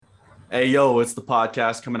Hey, yo, it's the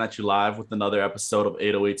podcast coming at you live with another episode of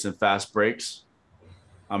 808's and Fast Breaks.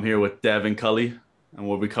 I'm here with Dev and Cully, and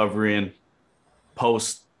we'll be covering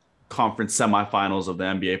post-conference semifinals of the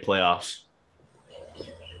NBA playoffs.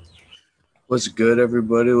 What's good,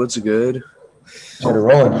 everybody? What's good? Get it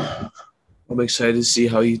rolling. I'm excited to see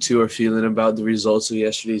how you two are feeling about the results of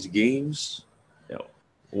yesterday's games. Yo,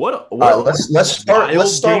 what All right, let's start Game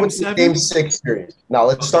with the 7? Game 6 series. Now,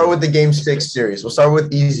 let's start with the Game 6 series. We'll start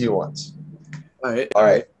with easy ones. All right. All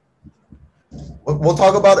right. We'll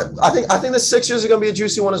talk about it. I think the Sixers are going to be a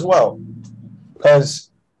juicy one as well,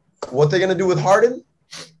 because what they're going to do with Harden,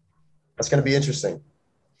 that's going to be interesting.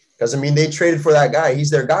 Because, I mean, they traded for that guy. He's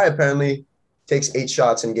their guy, apparently, takes 8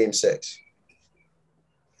 shots in Game 6.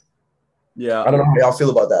 Yeah. I don't know how y'all feel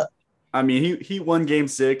about that. I mean, he won Game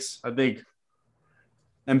 6, I think,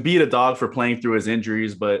 and beat a dog for playing through his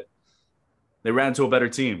injuries, but they ran into a better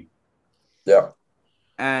team. Yeah.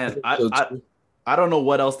 And I don't know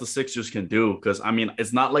what else the Sixers can do, because, I mean,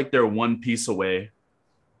 it's not like they're one piece away.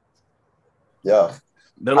 Yeah.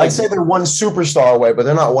 They're like, I'd say they're one superstar away, but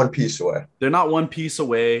they're not one piece away. They're not one piece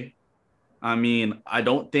away. I mean, I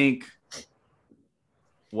don't think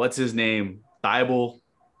 – what's his name? Thibault?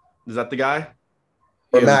 Is that the guy?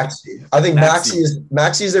 Or Maxey. I think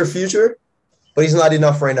Maxey is their future, but he's not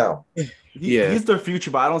enough right now. He's their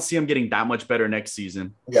future, but I don't see him getting that much better next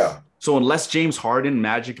season. Yeah. So unless James Harden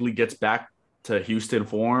magically gets back to Houston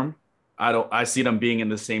form, I see them being in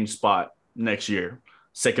the same spot next year,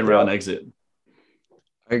 second round exit.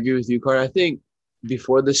 I agree with you, Carter. I think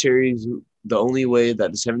before the series, the only way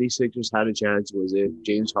that the 76ers had a chance was if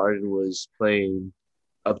James Harden was playing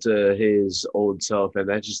up to his old self, and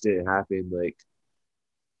that just didn't happen. Like,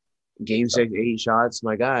 Game 6, 8 shots,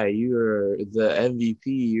 my guy, you're the MVP,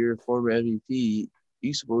 you're a former MVP.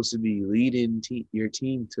 You're supposed to be leading your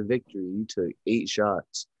team to victory. You took 8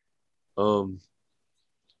 shots.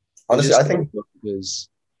 Honestly, I think because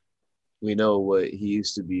we know what he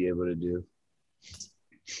used to be able to do.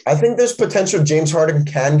 I think there's potential James Harden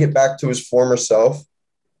can get back to his former self.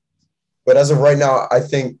 But as of right now, I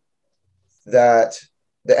think that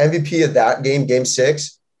the MVP of that game, Game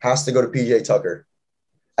 6, has to go to PJ Tucker.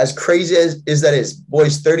 As crazy as that is,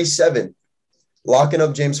 boys, 37, locking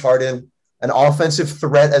up James Harden, an offensive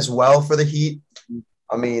threat as well for the Heat.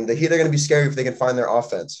 I mean, the Heat are going to be scary if they can find their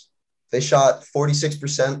offense. They shot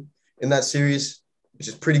 46% in that series, which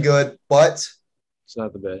is pretty good, but it's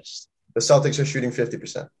not the best. The Celtics are shooting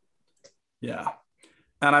 50%. Yeah.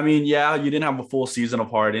 And I mean, yeah, you didn't have a full season of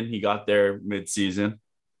Harden. He got there mid-season.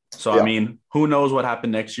 So, yeah. I mean, who knows what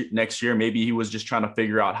happened next year? Maybe he was just trying to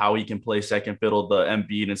figure out how he can play second fiddle to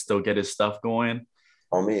Embiid and still get his stuff going.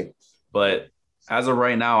 On me. But as of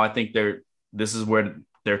right now, I think this is where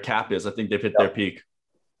their cap is. I think they've hit their peak.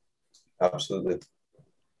 Absolutely.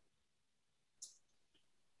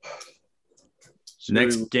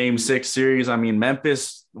 Next Game 6 series, I mean,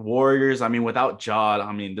 Memphis Warriors, I mean, without Ja,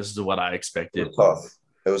 I mean, this is what I expected.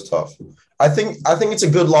 It was tough. I think it's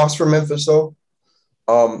a good loss for Memphis, though.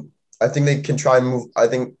 I think they can try and move. I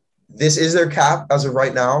think this is their cap as of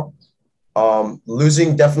right now.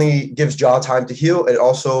 Losing definitely gives Ja time to heal. It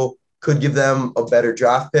also could give them a better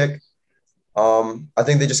draft pick. I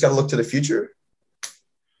think they just got to look to the future.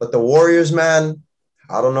 But the Warriors, man,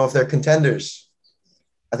 I don't know if they're contenders.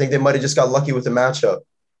 I think they might have just got lucky with the matchup.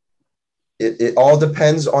 It all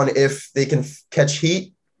depends on if they can catch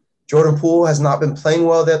heat. Jordan Poole has not been playing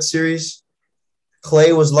well that series.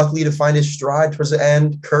 Clay was lucky to find his stride towards the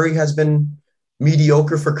end. Curry has been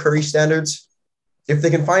mediocre for Curry standards. If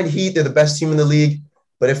they can find heat, they're the best team in the league.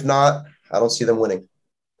 But if not, I don't see them winning.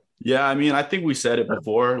 Yeah, I mean, I think we said it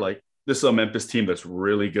before. Like, this is a Memphis team that's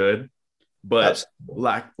really good, but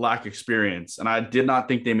lack experience. And I did not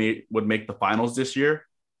think they would make the finals this year.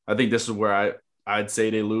 I think this is where I'd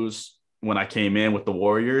say they lose when I came in with the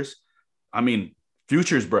Warriors. I mean,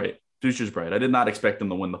 future's bright. I did not expect them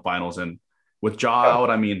to win the finals. And with Ja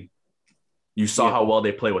out, I mean, you saw how well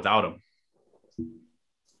they play without him.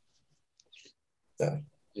 Yeah,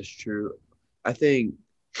 it's true. I think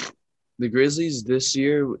the Grizzlies this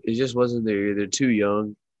year, it just wasn't there. They're too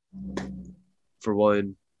young, for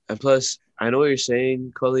one. And plus, I know what you're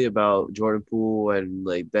saying, Cully, about Jordan Poole and,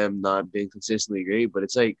 like, them not being consistently great, but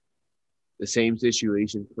it's, like, the same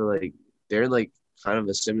situation for, like, they're in, like, kind of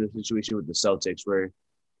a similar situation with the Celtics where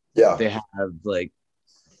they have, like,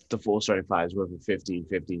 the full starting fives with a 15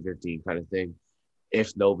 kind of thing.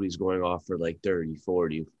 If nobody's going off for, like, 30,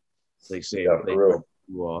 40, like, say,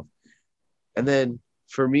 off. And then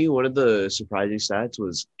for me, one of the surprising stats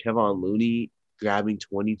was Kevon Looney grabbing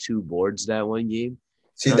 22 boards that one game.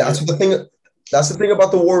 See, that's the thing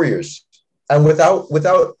about the Warriors. And without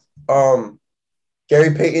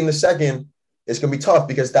Gary Payton II, it's going to be tough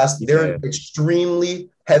because they're an extremely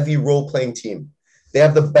heavy role-playing team. They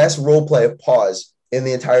have the best role-play pause in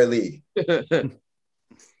the entire league.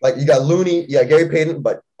 Like, you got Looney, Gary Payton,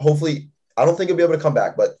 but hopefully – I don't think he'll be able to come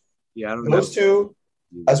back. But I don't those two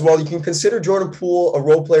as well. You can consider Jordan Poole a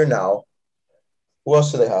role player now. Who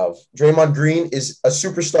else do they have? Draymond Green is a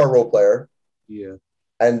superstar role player. Yeah.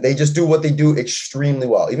 And they just do what they do extremely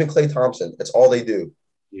well. Even Klay Thompson, it's all they do.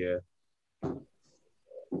 Yeah.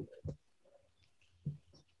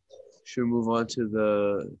 Should we move on to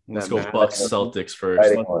the – Let's go Bucks Celtics first.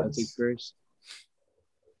 Celtics first.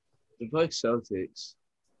 The Bucks Celtics.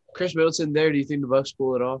 Chris Middleton there. Do you think the Bucks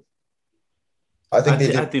pull it off? I think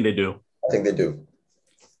they do. I think they do. I think they do.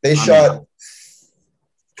 They shot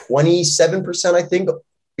 27%, I think,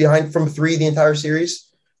 behind from three the entire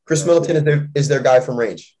series. Chris Middleton is their guy from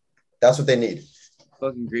range. That's what they need.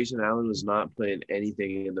 Fucking Grayson Allen was not playing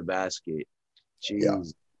anything in the basket.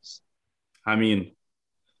 Jesus. Yeah. I mean,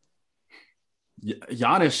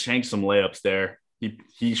 Giannis shanked some layups there.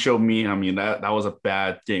 He showed me. I mean, that was a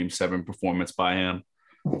bad Game 7 performance by him.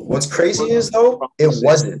 What's crazy is, though, it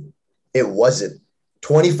wasn't. It wasn't.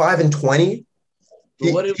 25 and 20.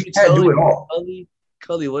 He can't do it all.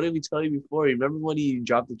 Cully, what did we tell you before? Remember when he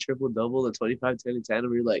dropped the triple-double, the 25, 10, and 10, and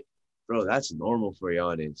we were like, bro, that's normal for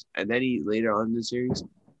Giannis. And then later on in the series,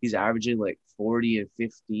 he's averaging like 40 and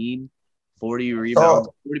 15, 40 rebounds,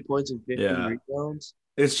 40 points and 15 rebounds.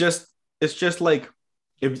 It's just like,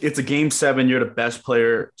 if it's a Game 7, you're the best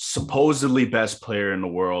player, supposedly best player in the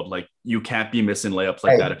world. Like, you can't be missing layups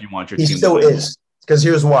like that if you want your team to win. He still is. Because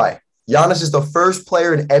here's why. Giannis is the first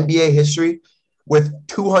player in NBA history with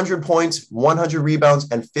 200 points, 100 rebounds,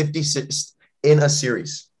 and 50 assists in a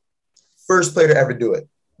series. First player to ever do it,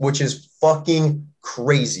 which is fucking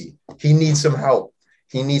crazy. He needs some help.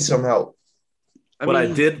 His help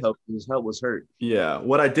was hurt. Yeah.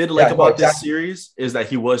 What I did like about this series is that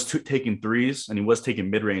he was taking threes and he was taking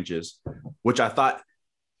mid-ranges, which I thought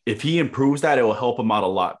if he improves that, it will help him out a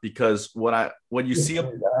lot. Because what you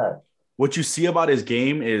see about his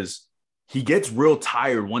game is he gets real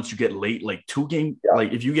tired once you get late, like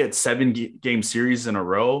like if you get 7-game series in a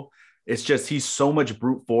row, it's just he's so much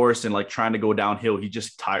brute force and like trying to go downhill. He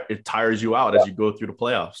just it tires you out as you go through the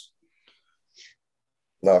playoffs.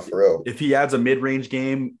 No, for real. If he adds a mid-range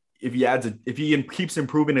game, if he keeps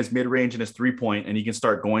improving his mid-range and his 3-point, and he can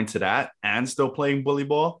start going to that and still playing bully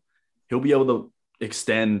ball, he'll be able to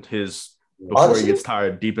extend before he gets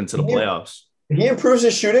tired deep into the playoffs. If he improves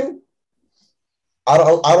his shooting, I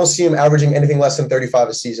don't see him averaging anything less than 35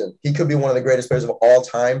 a season. He could be one of the greatest players of all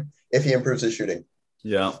time if he improves his shooting.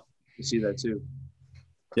 Yeah, you see that too.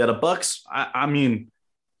 Yeah, the Bucks. I mean,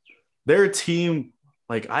 they're a team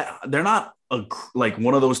they're not like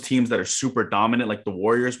one of those teams that are super dominant like the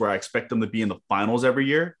Warriors, where I expect them to be in the finals every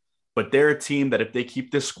year. But they're a team that if they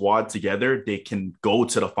keep this squad together, they can go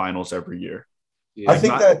to the finals every year.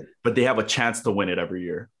 Yeah. But they have a chance to win it every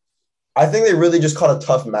year. I think they really just caught a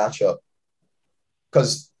tough matchup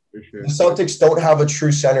because the Celtics don't have a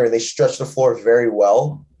true center and they stretch the floor very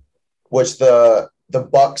well, which the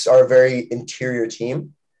Bucks are a very interior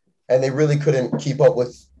team, and they really couldn't keep up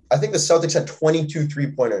with. I think the Celtics had 22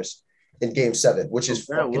 3-pointers in Game 7, which is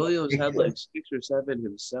Grant Williams had like 6 or 7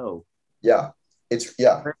 himself. Yeah, it's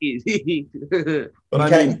crazy.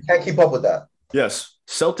 But you can't keep up with that. Yes,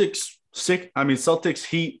 Celtics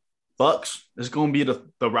Heat Bucks is going to be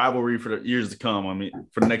the rivalry for the years to come. I mean,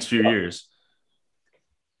 for the next few years.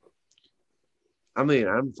 I mean,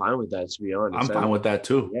 I'm fine with that, to be honest. I'm fine with that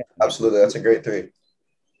too. Yeah. Absolutely, that's a great 3.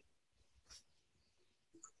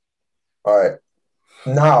 All right.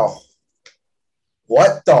 Now,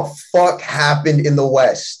 what the fuck happened in the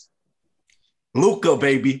West? Luka,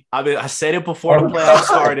 baby. I mean, I said it before the playoffs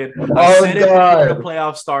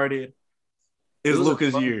started. It's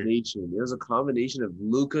Luka's year. It was a combination of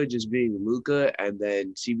Luka just being Luka and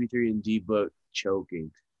then CP3 and D-Book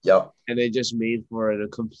choking. Yep. And it just made for a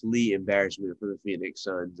complete embarrassment for the Phoenix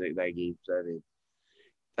Suns that Game 7.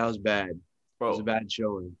 That was bad. Bro. It was a bad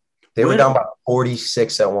showing. They were down by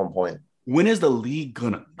 46 at one point. When is the league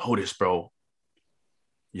going to notice, bro?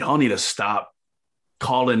 Y'all need to stop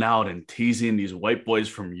calling out and teasing these white boys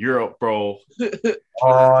from Europe, bro.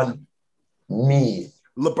 On me.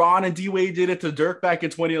 LeBron and D-Wade did it to Dirk back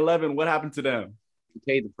in 2011. What happened to them?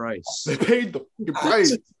 They paid the price. They paid the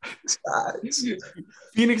price.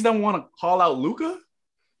 Phoenix don't want to call out Luka?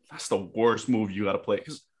 That's the worst move you got to play.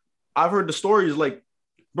 Because I've heard the stories like,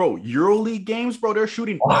 bro, EuroLeague games, bro, they're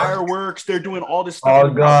shooting fireworks. They're doing all this stuff.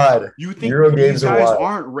 Oh, God. You think these guys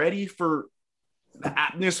aren't ready for the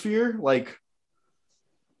atmosphere? Like,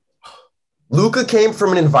 Luka came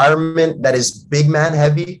from an environment that is big man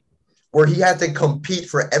heavy, where he had to compete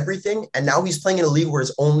for everything, and now he's playing in a league where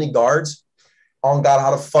it's only guards. Oh God,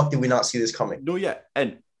 how the fuck did we not see this coming? No, yeah,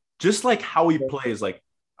 and just like how he plays, like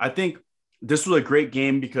I think this was a great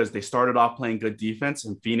game because they started off playing good defense,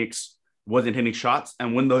 and Phoenix wasn't hitting shots.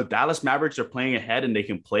 And when the Dallas Mavericks are playing ahead and they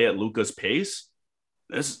can play at Luka's pace,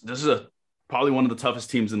 this is probably one of the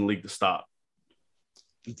toughest teams in the league to stop.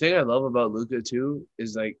 The thing I love about Luka too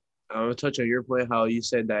is like I'm gonna touch on your point how you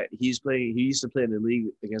said that he used to play in the league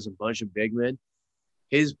against a bunch of big men.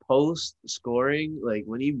 His post scoring, like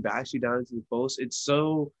when he backs you down into the post, it's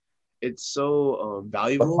so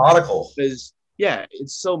valuable. Methodical. Because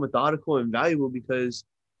it's so methodical and valuable because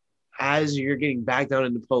as you're getting back down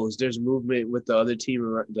in the post, there's movement with the other team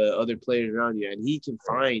or the other players around you, and he's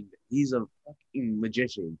a fucking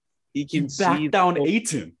magician. He can back down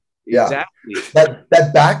Ayton. Yeah. Exactly.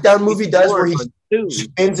 That back down move he does where he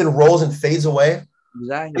spins and rolls and fades away.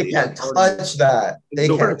 Exactly. They can't touch that. They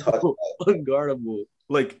can't touch that. Unguardable.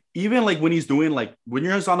 Like even like when he's doing like when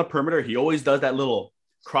you're on the perimeter, he always does that little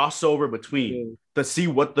crossover between to see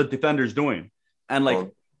what the defender's doing. And like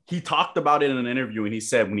he talked about it in an interview, and he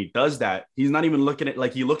said when he does that, he's not even looking at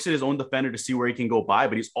like he looks at his own defender to see where he can go by,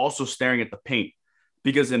 but he's also staring at the paint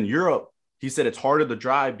because in Europe, he said it's harder to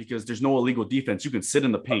drive because there's no illegal defense. You can sit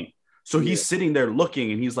in the paint. So he's sitting there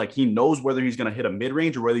looking, and he's like, he knows whether he's going to hit a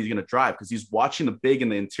mid-range or whether he's going to drive because he's watching the big in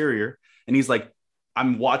the interior. And he's like,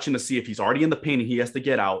 I'm watching to see if he's already in the paint and he has to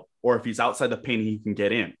get out, or if he's outside the paint and he can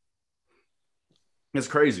get in. It's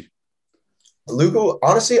crazy. Luka,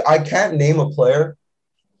 honestly, I can't name a player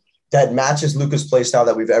that matches Luka's play style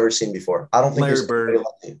that we've ever seen before. I don't think Larry Bird.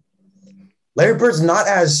 Larry Bird's not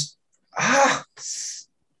as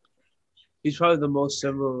He's probably the most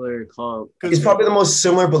similar comp. He's probably the most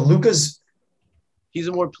similar, but Luka's he's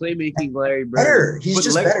a more playmaking Larry Bird. better. He's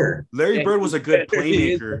just better. Larry Bird was a good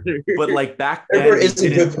playmaker, but like back then, Larry Bird is a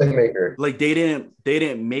good playmaker. Like they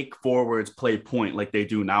didn't make forwards play point like they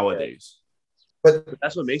do nowadays. But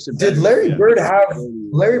that's what makes him. Did Larry Bird have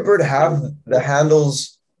the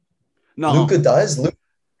handles? No, Luka does.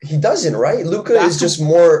 He doesn't, right? Luka is just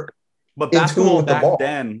more. But basketball back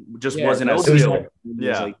then just wasn't as skilled.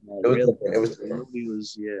 Yeah, it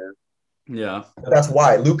was. Yeah. That's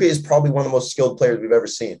why Luka is probably one of the most skilled players we've ever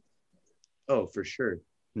seen. Oh, for sure.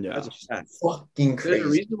 Yeah, that's a fact. Fucking crazy. There's a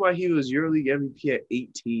reason why he was EuroLeague MVP at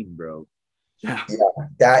 18, bro. Yeah,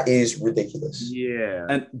 that is ridiculous. Yeah,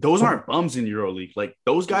 and those aren't bums in EuroLeague. Like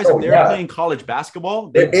those guys, if they're playing college basketball,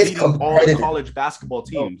 they're beating all the college basketball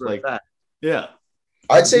teams. Like, yeah.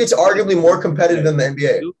 I'd say it's arguably more competitive than the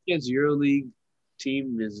NBA. Luka's EuroLeague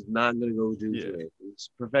team is not going to go do it. It's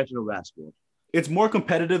professional basketball. It's more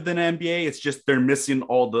competitive than NBA. It's just they're missing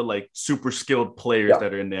all the like super skilled players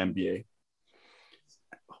that are in the NBA.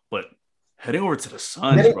 But heading over to the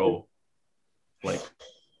Suns, bro, like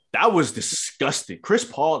that was disgusting. Chris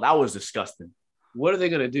Paul, that was disgusting. What are they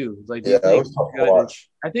going to do? Like, that was tough to watch.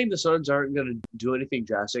 I think the Suns aren't going to do anything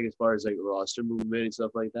drastic as far as like roster movement and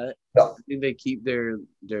stuff like that. No. I think they keep their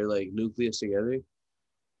like nucleus together.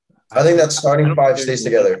 I think that starting five stays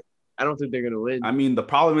together. I don't think they're going to win. I mean, the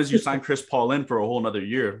problem is you sign Chris Paul in for a whole nother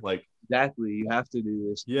year. Like exactly, you have to do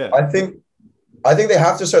this. Yeah, I think they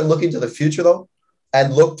have to start looking to the future though,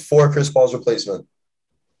 and look for Chris Paul's replacement.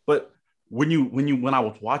 But when I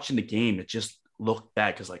was watching the game, it just looked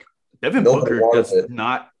bad because like Devin Booker does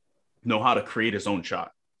not know how to create his own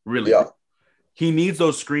shot. Really, he needs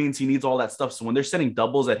those screens. He needs all that stuff. So when they're setting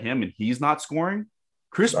doubles at him and he's not scoring,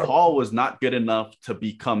 Chris Paul was not good enough to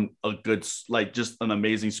become a good, like just an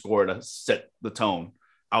amazing scorer to set the tone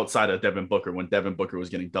outside of Devin Booker when Devin Booker was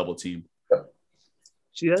getting double teamed.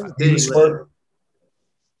 See, that's the thing.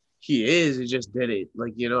 He is. He just did it.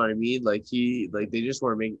 Like, you know what I mean? Like they just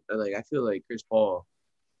want to make. Like, I feel like Chris Paul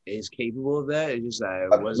is capable of that. It's just that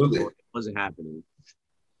it wasn't happening.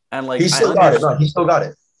 And like he still got it. No, he still got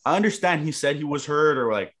it. I understand. He said he was hurt,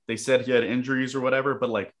 or like they said he had injuries or whatever. But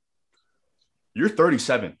like, you're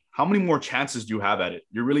 37. How many more chances do you have at it?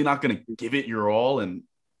 You're really not going to give it your all in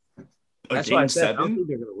a game 7. I don't think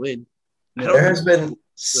they're going to win. There has been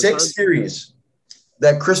 6 series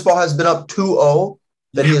that Chris Paul has been up 2-0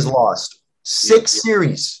 that he has lost. 6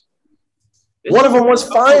 series. One of them was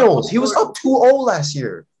finals. He was up 2-0 last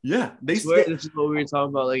year. Yeah, this is what we were talking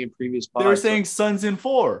about, like in previous podcasts. They were saying Suns in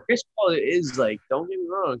 4. Chris Paul is like, don't get me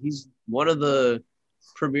wrong, he's one of the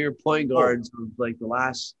premier point guards of like the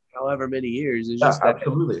last however many years. It's just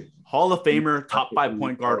absolutely Hall of Famer, top 5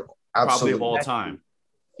 point guard, probably of all time.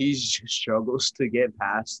 He just struggles to get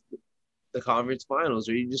past the conference finals,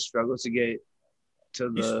 or he just struggles to get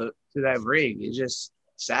to that ring. It's just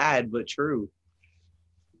sad but true.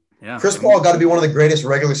 Yeah. Chris Paul got to be one of the greatest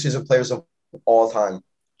regular season players of all time.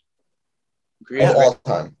 Of all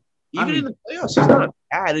time. Even in the playoffs, he's not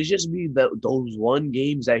bad. It's just those one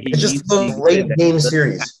games that he It's just those late game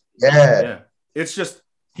series. Yeah. It's just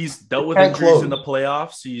he's dealt with injuries in the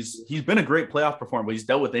playoffs. He's been a great playoff performer, but he's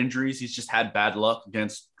dealt with injuries. He's just had bad luck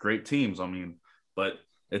against great teams. I mean, but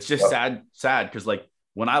it's just sad because like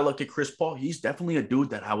when I look at Chris Paul, he's definitely a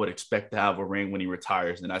dude that I would expect to have a ring when he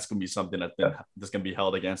retires, and that's gonna be something that's gonna be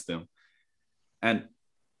held against him. And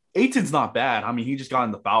Ayton's not bad. I mean, he just got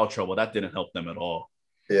into foul trouble. That didn't help them at all.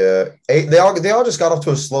 Yeah, they all just got off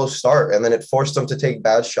to a slow start, and then it forced them to take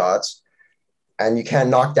bad shots. And you can't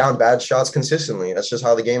knock down bad shots consistently. That's just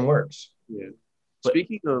how the game works. Yeah.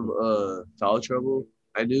 Speaking of foul trouble,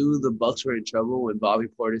 I knew the Bucks were in trouble when Bobby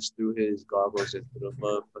Portis threw his goggles into the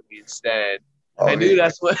motherfucking stand. I knew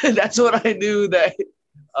that's what I knew that.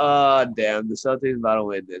 Damn, the Celtics about to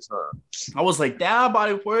win this, huh? I was like, damn,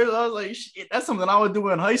 Bobby Portis. I was like, shit, that's something I would do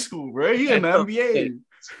in high school, bro. He in the NBA,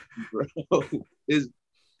 bro.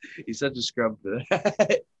 He's such a scrub for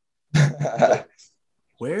that.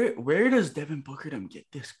 Where does Devin Booker get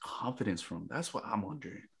this confidence from? That's what I'm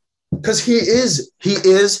wondering. Because he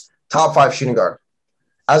is top 5 shooting guard.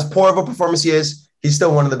 As poor of a performance he is, he's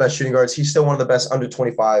still one of the best shooting guards. He's still one of the best under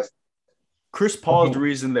 25. Chris Paul is the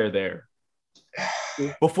reason they're there.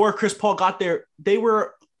 Before Chris Paul got there, they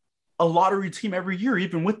were a lottery team every year,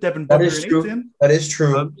 even with Devin Booker and Ayton. That is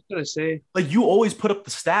true. I'm just gonna say, like, you always put up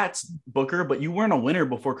the stats, Booker, but you weren't a winner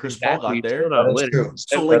before Chris Paul got there. That is true.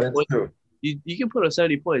 So like, you can put up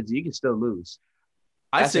 70 points, you can still lose.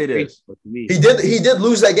 I say this. He did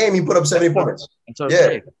lose that game. He put up 70 points. That's what I'm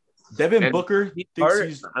saying. Devin Booker thinks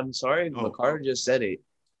he's. I'm sorry, McCarter just said it.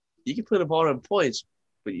 You can put up all them points,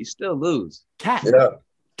 but you still lose. Cat.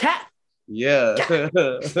 Yeah.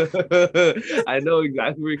 I know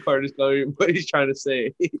exactly where Carter's going, what he's trying to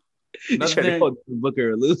say. He's trying to call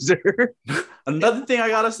Booker a loser. Another thing I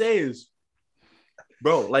gotta say is,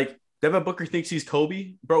 bro, like Devin Booker thinks he's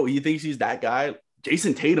Kobe. Bro, he thinks he's that guy.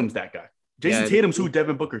 Jason Tatum's that guy. Jason Tatum's who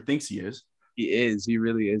Devin Booker thinks he is. He is. He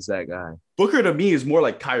really is that guy. Booker to me is more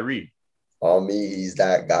like Kyrie. On me, he's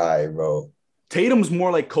that guy, bro. Tatum's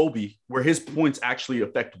more like Kobe, where his points actually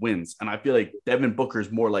affect wins. And I feel like Devin Booker is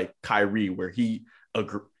more like Kyrie, where he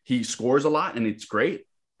scores a lot and it's great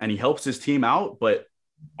and he helps his team out. But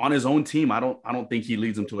on his own team, I don't think he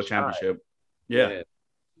leads them to a championship. Yeah.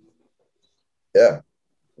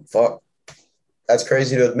 Fuck. That's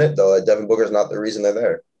crazy to admit, though, that Devin Booker's not the reason they're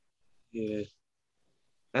there. Yeah.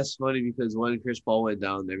 That's funny because when Chris Paul went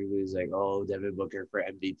down, everybody's like, oh, Devin Booker for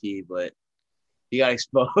MVP, but he got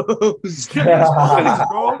exposed. And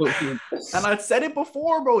I said it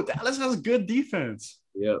before, bro. Dallas has good defense.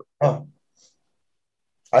 Yeah.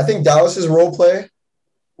 I think Dallas's role play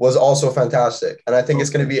was also fantastic. And I think it's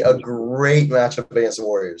going to be a great matchup against the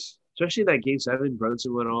Warriors. Especially that Game 7,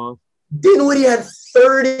 Brunson went off. Dinwiddie had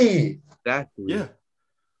 30. Exactly. Yeah.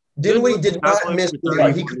 Dinwiddie did not miss.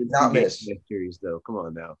 He could not miss. Series, though. Come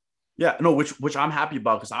on now. Yeah, no, which I'm happy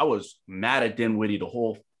about because I was mad at Dinwiddie the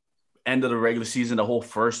whole end of the regular season, the whole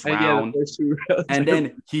first round. The first 2 rounds. And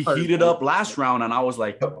then he heated up last round, and I was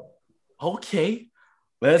like, okay,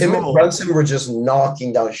 let's Him go. and Brunson were just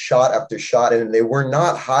knocking down shot after shot, and they were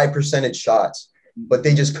not high percentage shots, but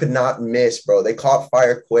they just could not miss, bro. They caught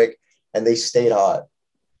fire quick, and they stayed hot.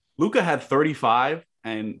 Luka had 35,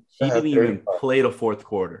 and he didn't even play the fourth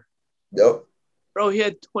quarter. Yep. Bro, he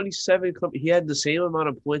had 27. He had the same amount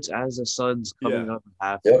of points as the Suns coming up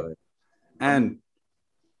half. Yep. And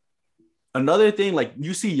another thing, like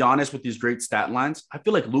you see Giannis with these great stat lines. I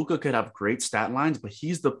feel like Luka could have great stat lines, but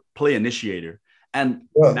he's the play initiator. And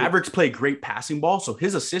Mavericks play great passing ball. So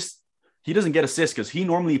his assist, he doesn't get assists because he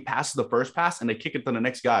normally passes the first pass and they kick it to the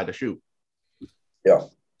next guy to shoot. Yeah.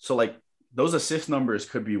 So like those assist numbers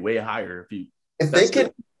could be way higher if they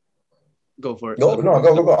can go for it. Go.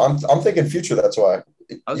 I'm thinking future. That's why.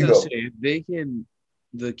 I was gonna say if they can.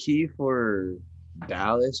 The key for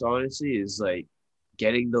Dallas, honestly, is like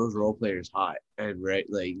getting those role players hot and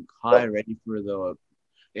ready for the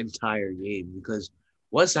entire game. Because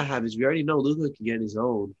once that happens, we already know Luka can get his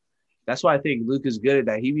own. That's why I think Luka's good at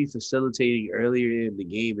that. He be facilitating earlier in the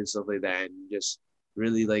game and stuff like that, and just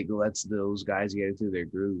really like lets those guys get into their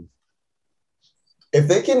groove. If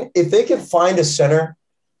they can find a center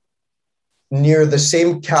near the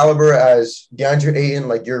same caliber as DeAndre Ayton,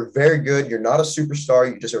 like you're very good, you're not a superstar,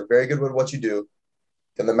 you just are very good with what you do,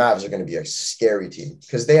 then the Mavs are going to be a scary team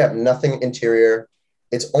because they have nothing interior.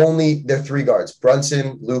 It's only their 3 guards,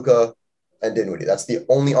 Brunson, Luka, and Dinwiddie. That's the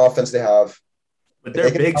only offense they have. But their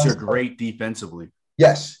bigs are great defensively.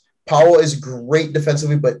 Yes, Powell is great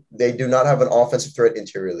defensively, but they do not have an offensive threat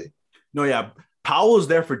interiorly. No, yeah. Powell's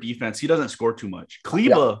there for defense. He doesn't score too much.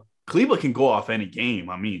 Kleba can go off any game.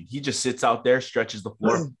 I mean, he just sits out there, stretches the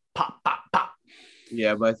floor, pop, pop, pop.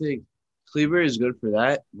 Yeah, but I think Kleber is good for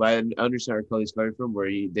that. But I understand where Kelly's coming from, where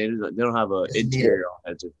they don't have an interior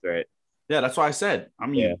offensive threat. Yeah, that's why I said. I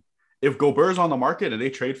mean, if Gobert's on the market and they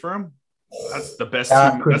trade for him, that's the best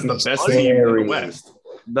team. That's the best team in the West.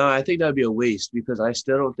 No, I think that'd be a waste because I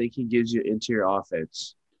still don't think he gives you interior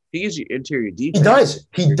offense. He gives you interior defense.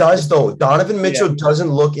 He does though. Donovan Mitchell doesn't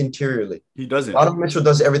look interiorly. He doesn't. Donovan Mitchell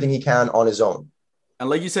does everything he can on his own. And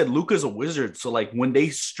like you said, Luka's a wizard. So like when they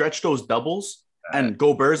stretch those doubles and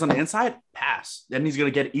Gobert's on the inside, pass. Then he's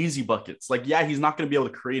gonna get easy buckets. Like, yeah, he's not gonna be able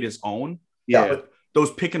to create his own. Yeah. But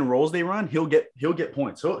those pick and rolls they run, he'll get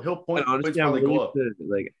points. He'll point honestly, points while they go up.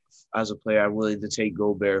 Like as a player, I'm willing to take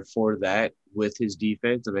Gobert for that with his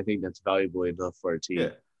defense, and I think that's valuable enough for a team. Yeah.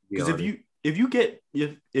 Because if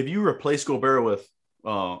you replace Gobert with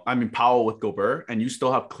Powell with Gobert and you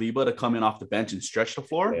still have Kleba to come in off the bench and stretch the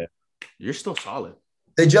floor, you're still solid.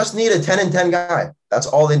 They just need a 10 and 10 guy. That's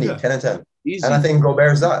all they need, 10 and 10. Easy. And I think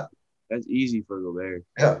Gobert's that. That's easy for Gobert.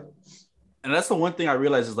 Yeah. And that's the one thing I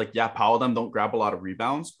realize is like, yeah, Powell them don't grab a lot of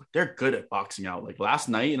rebounds, but they're good at boxing out. Like last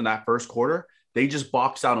night in that first quarter, they just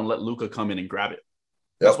boxed out and let Luka come in and grab it.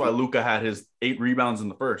 That's why Luka had his 8 rebounds in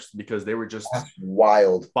the first, because they were just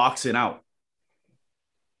wild boxing out.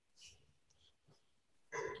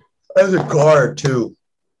 As a guard too.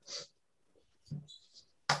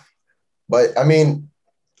 But I mean,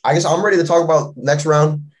 I guess I'm ready to talk about next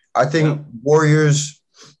round. I think Warriors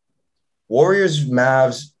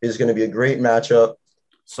Mavs is going to be a great matchup.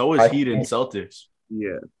 So is Heat and Celtics.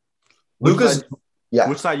 Yeah. Lucas.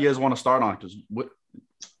 Which side you guys want to start on? Because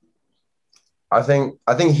I think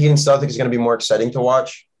Heat and Celtics is going to be more exciting to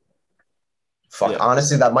watch.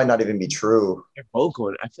 Honestly, that might not even be true. They're both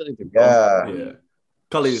going. I feel like they're both going. Yeah.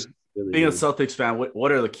 Cully, being a Celtics fan,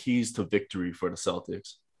 what are the keys to victory for the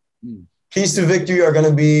Celtics? Keys to victory are going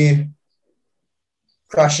to be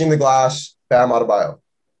crashing the glass, Bam Adebayo.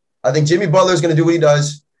 I think Jimmy Butler is going to do what he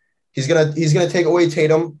does. He's gonna take away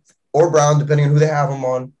Tatum or Brown, depending on who they have him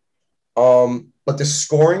on. But the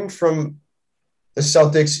scoring from the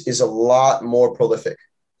Celtics is a lot more prolific,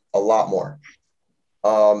 a lot more.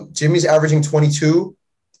 Jimmy's averaging 22.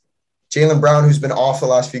 Jaylen Brown, who's been off the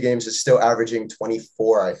last few games, is still averaging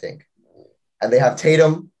 24, I think. And they have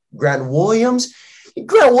Tatum, Grant Williams.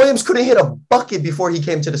 Grant Williams couldn't hit a bucket before he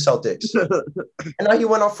came to the Celtics. And now he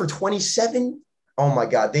went off for 27. Oh, my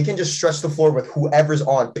God. They can just stretch the floor with whoever's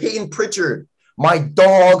on. Peyton Pritchard, my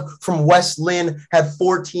dog from West Lynn, had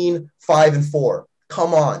 14, 5, and 4.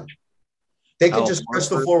 Come on. They can just stretch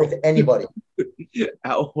the floor with anybody.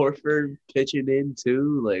 Al Horford pitching in,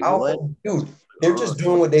 too. Like, what? Dude, they're just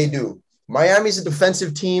doing what they do. Miami's a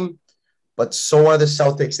defensive team, but so are the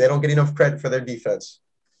Celtics. They don't get enough credit for their defense.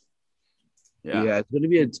 Yeah, it's going to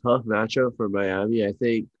be a tough matchup for Miami. I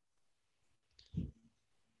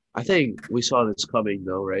think we saw this coming,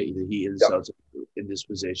 though, right? The Heat and the Celtics in this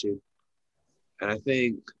position. And I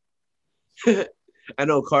think – I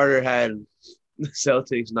know Carter had the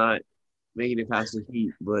Celtics not making it past the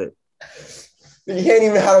Heat, but – you can't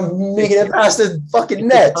even have them making it past the fucking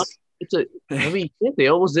Nets. They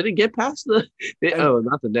almost didn't get past not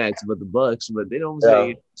the Nets, but the Bucks, but they almost didn't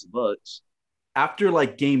get past the Bucks. After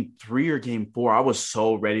like game 3 or game 4, I was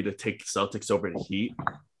so ready to take the Celtics over the Heat.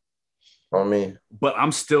 On me. But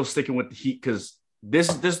I'm still sticking with the Heat because this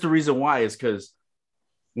is the reason why is because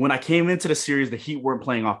when I came into the series, the Heat weren't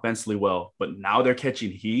playing offensively well, but now they're catching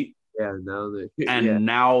heat. Yeah,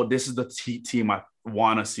 now this is the Heat team I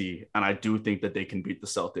want to see, and I do think that they can beat the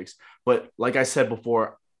Celtics. But like I said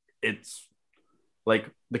before, it's like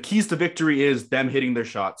the keys to victory is them hitting their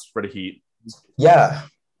shots for the Heat. Yeah.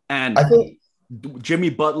 And I think Jimmy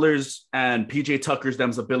Butler's and PJ Tucker's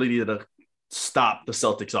them's ability to stop the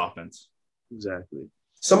Celtics offense. Exactly.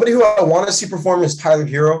 Somebody who I want to see perform is Tyler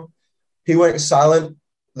Hero. He went silent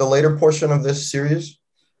the later portion of this series.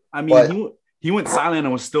 I mean, he went silent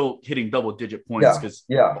and was still hitting double-digit points because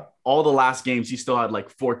all the last games he still had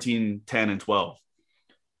like 14, 10, and 12.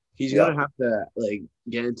 He's going to have to like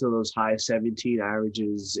get into those high 17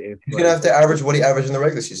 averages. He's going to have to average what he averaged in the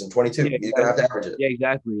regular season, 22. Yeah, he's going to have to average it. Yeah,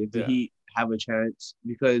 exactly. If the Heat have a chance,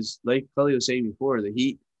 because like Kelly was saying before, the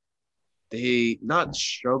Heat, they not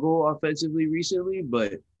struggle offensively recently,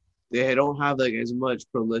 but they don't have like as much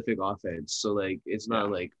prolific offense. So like it's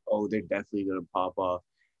not like, oh, they're definitely gonna pop off.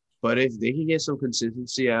 But if they can get some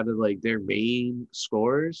consistency out of like their main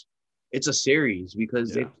scorers, it's a series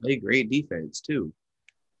because they play great defense too.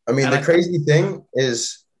 I mean, the crazy thing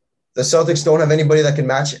is The Celtics don't have anybody that can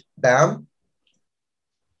match Bam,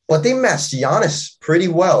 but they matched Giannis pretty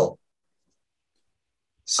well.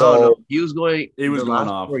 So he was going. It was the going last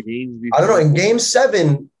off. 4 games before. I don't know. In Game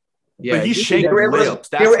 7, but he shanked they were able layups.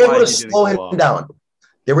 to, they were able to slow him down.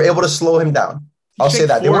 They were able to slow him down. I'll say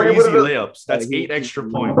that. They Four were able easy to layups. That's 8 extra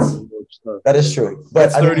points. That is true.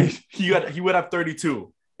 But that's 30. He would have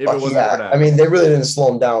 32 if it wasn't for that. I mean, they really didn't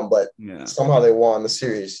slow him down, but yeah. somehow they won the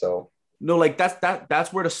series. So no, like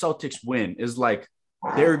that's where the Celtics win. Is like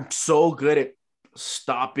they're so good at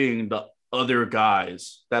stopping the other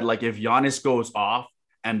guys that like if Giannis goes off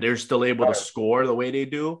and they're still able to score the way they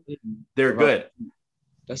do, they're good.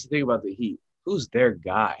 That's the thing about the Heat. Who's their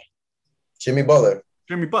guy? Jimmy Butler.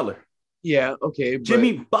 Yeah, okay.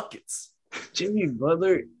 Jimmy Buckets. Jimmy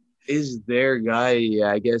Butler is their guy.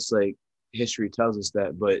 Yeah, I guess like history tells us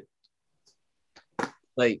that. But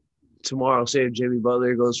like tomorrow, say if Jimmy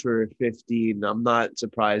Butler goes for 15, I'm not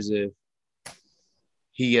surprised if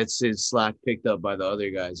he gets his slack picked up by the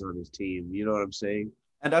other guys on his team. You know what I'm saying?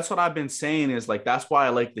 And that's what I've been saying is like that's why I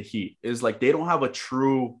like the Heat. Is like they don't have a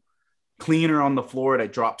true cleaner on the floor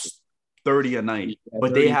that drops 30 a night,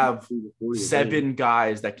 but they have 7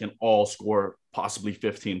 guys that can all score possibly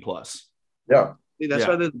 15 plus. Yeah. That's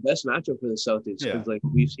why they're the best matchup for the Celtics. Because like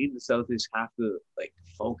we've seen the Celtics have to like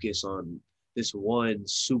focus on this one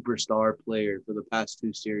superstar player for the past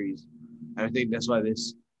 2 series. And I think that's why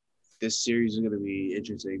this series is going to be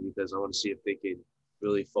interesting because I want to see if they can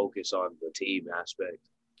really focus on the team aspect.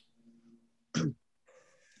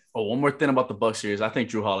 Oh, one more thing about the Bucks series. I think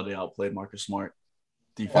Drew Holiday outplayed Marcus Smart.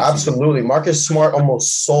 Oh, absolutely. Marcus Smart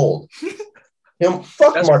almost sold. Fuck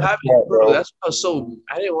Marcus Smart, bro. That's why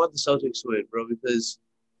I didn't want the Celtics to win, bro, because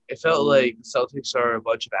it felt like the Celtics are a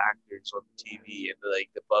bunch of actors on the TV and like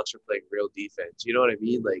the Bucks are playing real defense. You know what I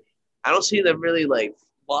mean? Like I don't see them really like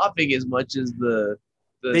flopping as much as the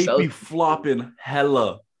they Celtics. Be flopping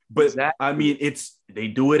hella. But exactly. I mean they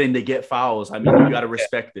do it and they get fouls. I mean you gotta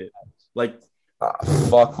respect it. Like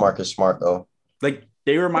fuck Marcus Smart though. Like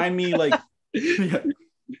they remind me like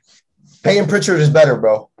Payton Pritchard is better,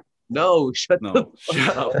 bro. No, shut up.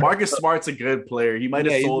 Marcus Smart's a good player. He might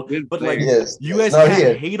have sold, but like you guys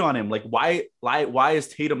can't hate on him. Like why is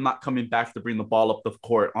Tatum not coming back to bring the ball up the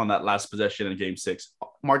court on that last possession in Game 6?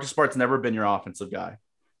 Marcus Smart's never been your offensive guy.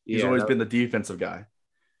 He's always been the defensive guy.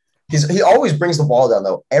 He always brings the ball down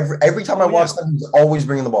though. Every time I watch them, he's always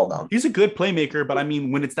bringing the ball down. He's a good playmaker, but I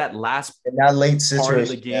mean, when it's that last in that late part of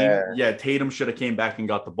the game, Tatum should have came back and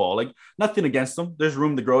got the ball. Like nothing against them. There's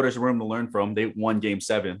room to grow. There's room to learn from. They won Game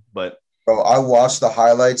 7, but bro, I watched the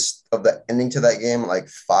highlights of the ending to that game like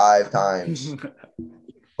 5 times.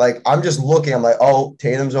 Like I'm just looking. I'm like, oh,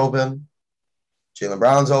 Tatum's open, Jaylen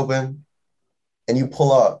Brown's open, and you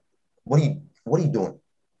pull up. What are you doing?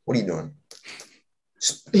 What are you doing?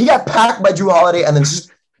 He got packed by Drew Holiday and then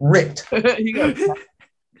ripped. He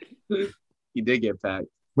did get packed.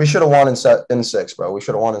 We should have won in 6, bro. We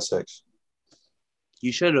should have won in 6.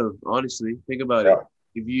 You should have, honestly. Think about it.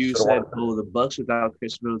 If you said, the Bucks without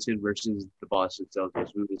Chris Middleton versus the Boston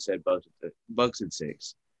Celtics, we would have said Bucks in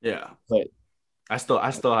 6. Yeah. But I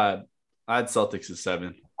had Celtics at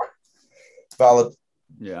 7. Valid.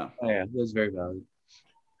 Yeah. Oh, yeah, that's very valid.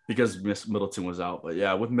 Because Middleton was out. But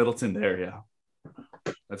yeah, with Middleton there, yeah.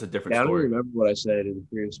 That's a different story. I don't remember what I said in the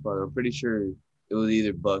previous spot. I'm pretty sure it was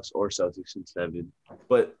either Bucks or Celtics in 7.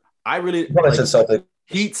 But I really like Celtics.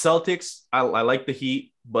 Heat Celtics. I like the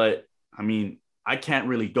Heat, but I mean, I can't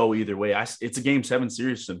really go either way. It's a Game 7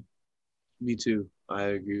 series. Me too. I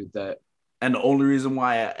agree with that. And the only reason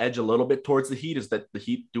why I edge a little bit towards the Heat is that the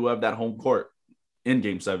Heat do have that home court in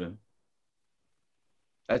Game 7.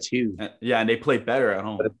 That's huge. And they play better at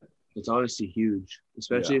home. It's honestly huge,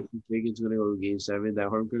 especially if you think it's going to go to Game 7. That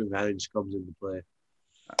home court advantage comes into play.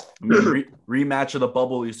 I mean, rematch of the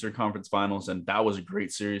bubble Eastern Conference Finals, and that was a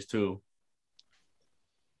great series too.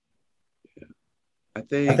 Yeah. I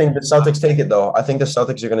think the Celtics take it though. I think the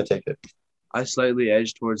Celtics are going to take it. I slightly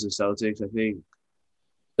edge towards the Celtics. I think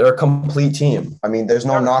they're a complete team. I mean, there's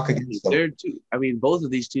no knock against them. Both of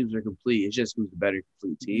these teams are complete. It's just who's the better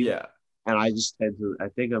complete team. Yeah. And I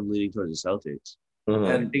think I'm leaning towards the Celtics. Mm-hmm.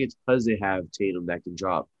 And I think it's because they have Tatum that can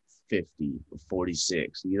drop 50 or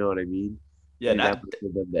 46. You know what I mean? Yeah, that puts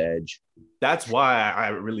them the edge. That's why I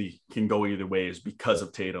really can go either way is because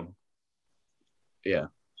of Tatum. Yeah.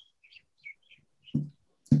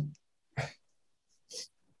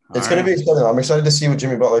 It's going to be exciting. I'm excited to see what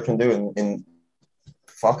Jimmy Butler can do in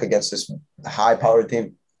against this high-powered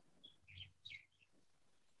team.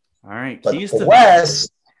 All right.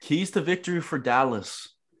 Keys to victory for Dallas.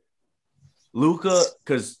 Luka,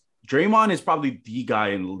 because Draymond is probably the guy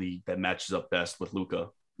in the league that matches up best with Luka.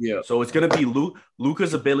 Yeah. So it's going to be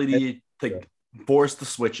Luka's ability to force the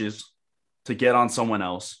switches to get on someone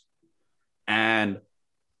else, and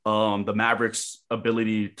the Mavericks'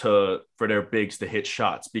 ability for their bigs to hit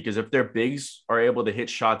shots. Because if their bigs are able to hit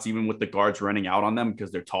shots, even with the guards running out on them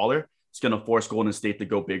because they're taller, it's going to force Golden State to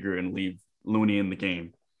go bigger and leave Looney in the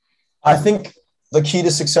game. I think the key to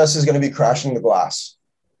success is going to be crashing the glass.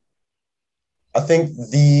 I think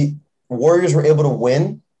the Warriors were able to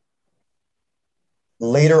win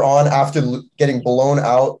later on after getting blown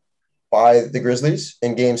out by the Grizzlies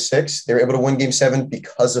in Game 6. They were able to win Game 7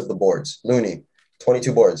 because of the boards. Looney,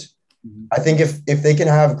 22 boards. Mm-hmm. I think if they can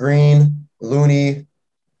have Green, Looney,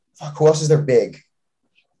 who else is their big?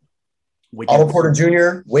 Otto Porter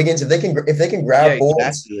Jr., Wiggins. If they can grab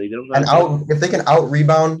boards and if they can out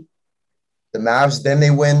rebound the Mavs, then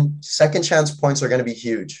they win. Second chance points are going to be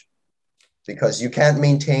huge because you can't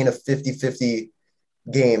maintain a 50-50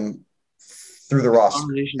 game through the roster. The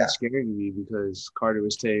combination scaring me because Carter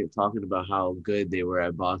was talking about how good they were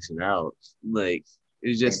at boxing out. Like,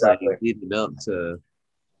 it's just like leading up to.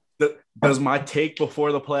 Does my take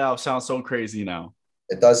before the playoffs sound so crazy now?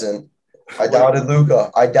 It doesn't. I doubted Luka.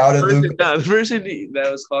 The person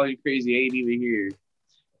that was calling you crazy ain't even here.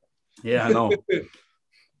 Yeah, I know.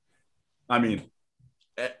 I mean,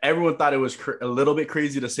 everyone thought it was a little bit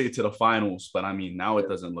crazy to say to the finals, but I mean, now it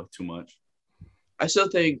doesn't look too much. I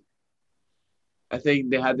think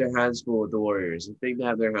they had their hands full with the Warriors. And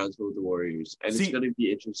it's going to be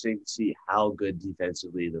interesting to see how good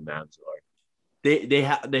defensively the Mavs are.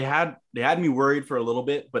 They had me worried for a little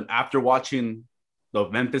bit, but after watching the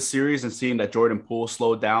Memphis series and seeing that Jordan Poole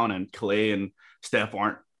slowed down and Clay and Steph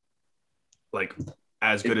aren't like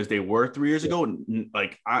as good as they were 3 years ago,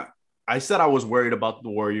 like I said I was worried about the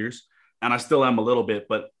Warriors, and I still am a little bit,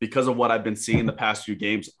 but because of what I've been seeing the past few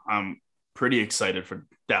games, I'm pretty excited for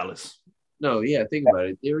Dallas. No, yeah, think about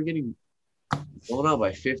it. They were getting blown out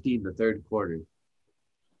by 50 in the third quarter.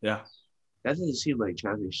 Yeah. That doesn't seem like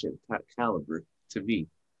championship caliber to me.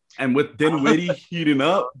 And with Dinwiddie hitting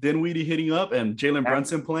up, and Jalen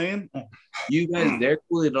Brunson playing. You guys, they're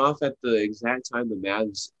cooling off at the exact time the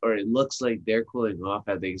Mavs, or it looks like they're cooling off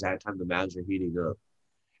at the exact time the Mavs are heating up.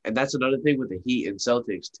 And that's another thing with the Heat and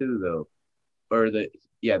Celtics too, though. Or the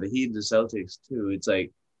Heat and the Celtics too. It's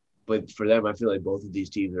like, but for them, I feel like both of these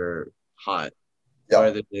teams are hot. Yeah.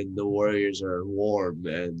 Rather than the Warriors are warm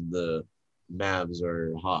and the Mavs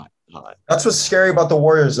are hot. That's what's scary about the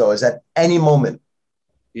Warriors, though, is at any moment,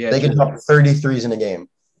 they can drop 33s in a game.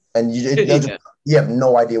 And you have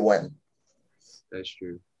no idea when. That's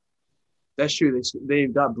true. They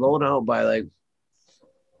got blown out by like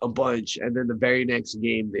a bunch, and then the very next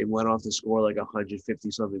game they went off to score like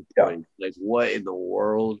 150-something points. Like, what in the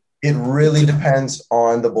world? It really depends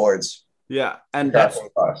on the boards. Yeah, and that's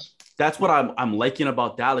what I'm liking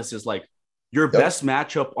about Dallas is like your best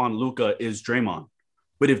matchup on Luka is Draymond.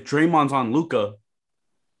 But if Draymond's on Luka,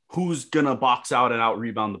 who's gonna box out and out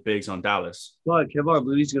rebound the bigs on Dallas? Well, Kevon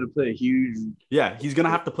Looney's gonna play a huge. Yeah, he's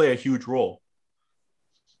gonna have to play a huge role.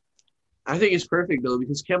 I think it's perfect though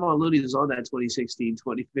because Kevon Looney is on that 2016,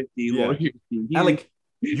 2015 Warriors team. And like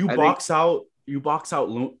you box out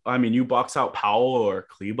Powell or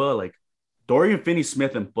Kleba, like Dorian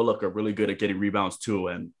Finney-Smith and Bullock are really good at getting rebounds too.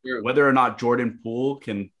 And whether or not Jordan Poole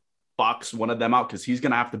can box one of them out because he's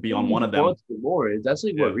gonna have to be on one of them. More. That's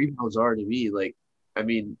like what rebounds are to me. Like, I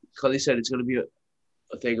mean, Cully said it's gonna be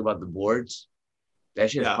a thing about the boards.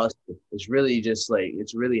 That's just hustle. It's really just like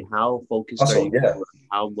it's really how focused are you on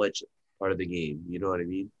how much part of the game. You know what I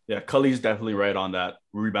mean? Yeah, Cully's definitely right on that.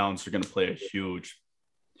 Rebounds are gonna play a huge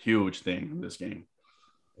thing in this game.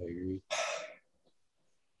 I agree.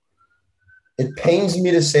 It pains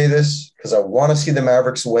me to say this because I want to see the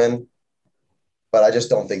Mavericks win, but I just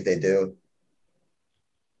don't think they do.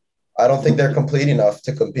 I don't think they're complete enough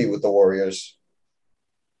to compete with the Warriors.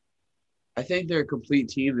 I think they're a complete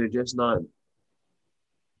team. They're just not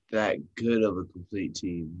that good of a complete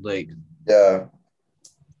team. Like, yeah.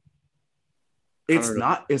 It's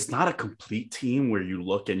not a complete team where you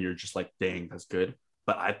look and you're just like, dang, that's good.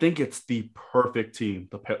 But I think it's the perfect team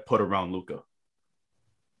to put around Luka.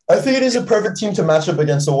 I think it is a perfect team to match up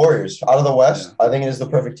against the Warriors. Out of the West, I think it is the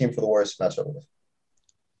perfect team for the Warriors to match up with.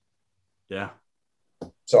 Yeah.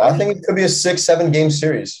 So I think it could be a 6-7 game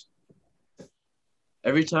series.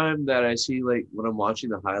 Every time that I see, like, when I'm watching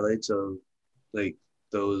the highlights of, like,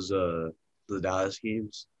 those the Dallas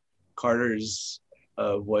games, Carter's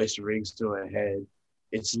voice rings to my head.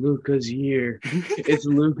 It's Luka's year. It's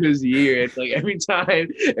Luka's year. It's like every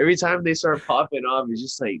time they start popping off, it's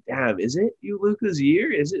just like, damn, is it Luka's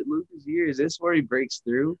year? Is it Luka's year? Is this where he breaks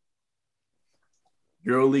through?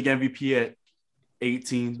 EuroLeague MVP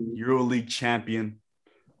 18, EuroLeague champion.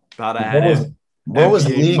 About to Bro add was, in bro was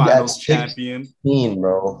NBA league at Finals champion. 16,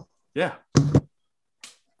 bro. Yeah. I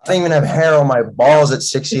didn't even have hair on my balls at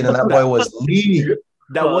 16, and that boy was league.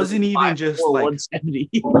 That wasn't even just like 170.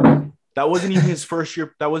 that wasn't even his first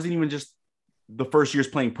year. That wasn't even just the first year's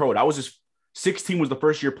playing pro. That was just 16 was the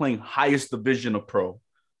first year playing highest division of pro.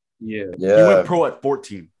 Yeah. He went pro at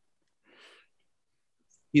 14.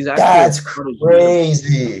 He's actually That's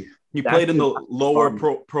crazy. He played in the lower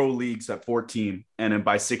pro leagues at 14, and then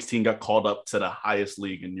by 16 got called up to the highest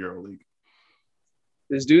league in EuroLeague.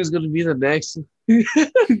 This dude's gonna be the next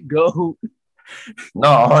go. No,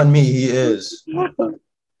 on me, he is.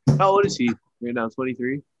 How old is he right now?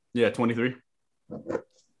 23? Yeah, 23.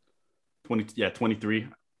 23. I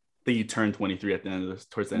think he turned 23 at the end of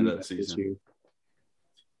towards the end of the season.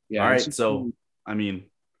 Yeah. All right. So, I mean,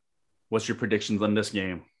 what's your predictions on this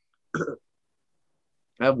game?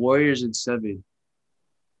 I have Warriors in 7.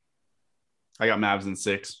 I got Mavs in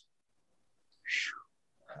 6.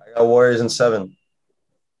 I got Warriors in 7.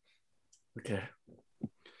 Okay.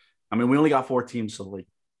 I mean, we only got 4 teams, so like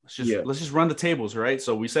let's just run the tables, right?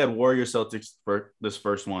 So we said Warriors Celtics for this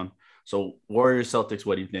first one. So Warriors Celtics,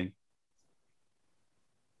 what do you think?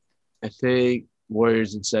 I think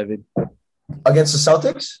Warriors in 7. Against the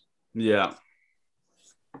Celtics? Yeah.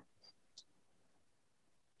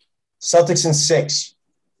 Celtics in 6.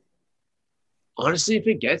 Honestly, if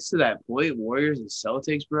it gets to that point, Warriors and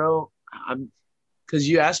Celtics, bro, because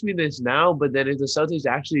you asked me this now, but then if the Celtics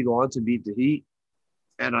actually go on to beat the Heat,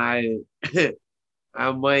 and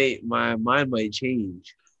my mind might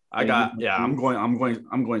change. I'm going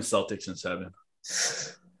Celtics in 7.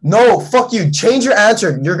 No, fuck you. Change your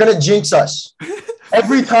answer. You're gonna jinx us.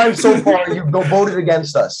 Every time so far, you've voted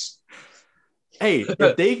against us. Hey,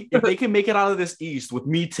 if they can make it out of this East with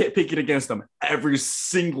me picking against them every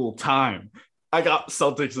single time, I got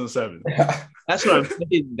Celtics in 7. That's what I'm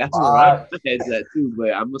saying. That's what I'm saying that too.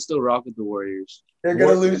 But I'm gonna still rock with the Warriors. They're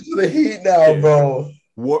gonna lose to the Heat now, bro.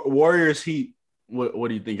 Warriors Heat. What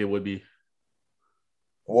do you think it would be?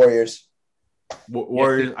 Warriors.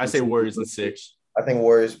 Warriors. I say Warriors in 6. I think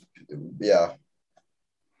Warriors. Yeah.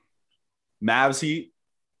 Mavs Heat.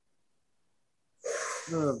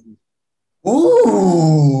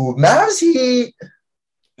 Ooh, Mavs Heat.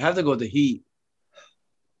 I have to go with the Heat.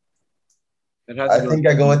 I think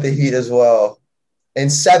I go with the Heat as well. In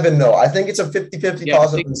 7, though. I think it's a 50-50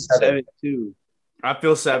 toss-up in 7 too. I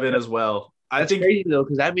feel 7 as well. That's crazy, though,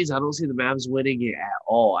 because that means I don't see the Mavs winning it at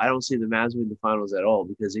all. I don't see the Mavs winning the finals at all,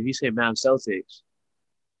 because if you say Mavs Celtics,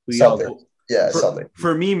 Celtics. Celtics.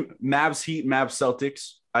 For me, Mavs Heat, Mavs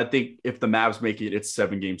Celtics. I think if the Mavs make it, it's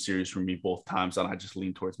 7-game series for me both times, and I just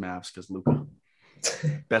lean towards Mavs because Luka,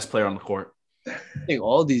 best player on the court. I think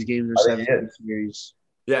all these games are 7-game series.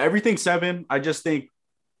 Yeah, everything's 7. I just think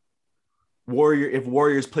if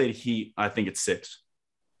Warriors played Heat, I think it's 6.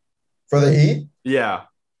 For the Heat? Yeah.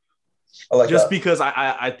 I like just that. because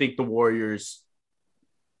I think the Warriors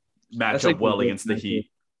match up well against the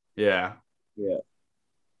Heat. Yeah. Yeah.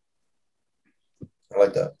 I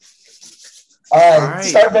like that. All right.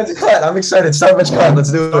 Start bench cut. I'm excited. Start bench cut.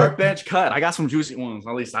 Let's do it. Start bench cut. I got some juicy ones.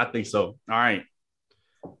 At least I think so. All right.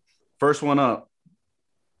 First one up.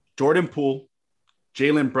 Jordan Poole,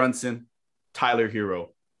 Jalen Brunson, Tyler Hero.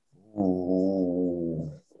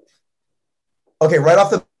 Ooh. Okay, right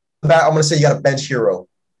off the bat, I'm going to say you got to bench Hero.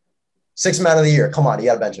 6th man of the year. Come on, you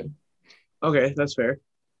got to bench him. Okay, that's fair.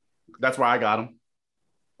 That's where I got him.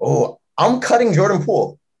 Oh, I'm cutting Jordan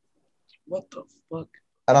Poole. What the fuck?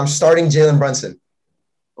 And I'm starting Jalen Brunson.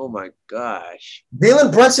 Oh, my gosh.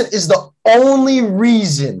 Jalen Brunson is the only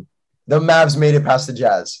reason the Mavs made it past the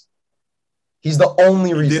Jazz. He's the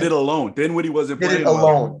only reason. He did it alone. Dinwiddie wasn't playing. Did it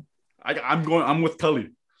alone. I'm with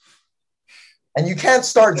Tully. And you can't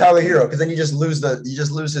start Tyler Hero because then you just lose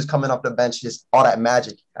his coming up the bench, just all that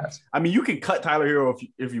magic he has. I mean, you can cut Tyler Hero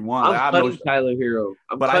if you want. I'm cutting Tyler Hero.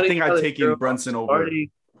 But I think I'm taking Brunson over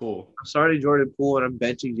Poole. I'm starting Jordan Poole and I'm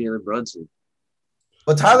benching Jalen Brunson.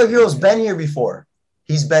 But Tyler Hero's been here before.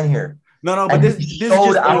 He's been here. No, but this is just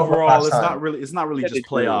overall. It's not really just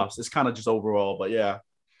playoffs. It's kind of just overall. But yeah,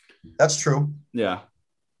 that's true. Yeah,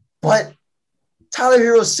 but Tyler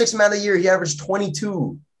Hero's 6th man of the year. He averaged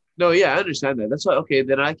 22. No, yeah, I understand that. That's why. Okay,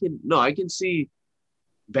 then I can see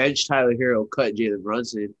bench Tyler Hero, cut Jalen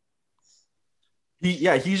Brunson.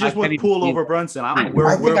 He's just with Poole over Brunson. I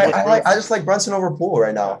just like Brunson over Poole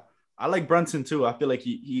right now. I like Brunson too. I feel like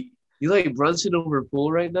he You like Brunson over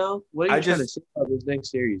Poole right now? What are you trying to say about this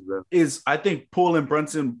next series, bro? I think Poole and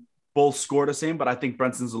Brunson both score the same, but I think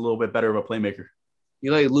Brunson's a little bit better of a playmaker.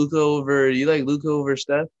 You like Luka over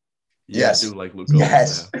Steph? Yeah, Yes. I do like Luka.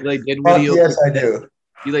 Yes. You like Dinwiddie over Yes, I do.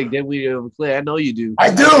 You like Dinwiddie over Clay? I know you do.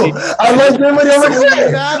 I do. I like Dinwiddie over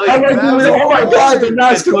Clay. I like Dinwiddie. Oh my God, they're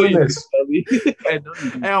not doing this. I know you do.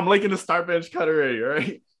 Hey, I'm liking the start bench cut already, all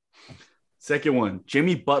right? Second one,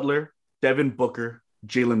 Jimmy Butler, Devin Booker,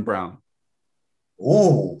 Jaylen Brown.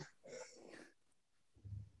 Ooh.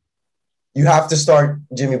 You have to start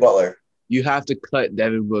Jimmy Butler. You have to cut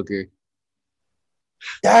Devin Booker.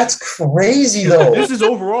 That's crazy, though. This is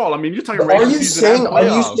overall. I mean, you're talking Are regular you season saying and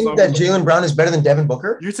playoffs. that Jaylen Brown is better than Devin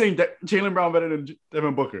Booker? You're saying Jaylen Brown better than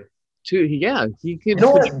Devin Booker? Yeah, he could. You know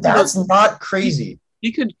what? That's not crazy.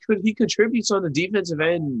 He contributes on the defensive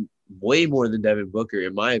end way more than Devin Booker,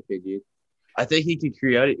 in my opinion. I think he could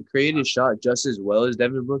create a shot just as well as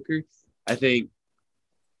Devin Booker. I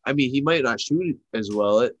mean, he might not shoot it as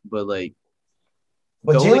well, but like.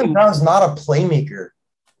 But Jaylen Brown's not a playmaker.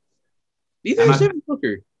 Neither is Devin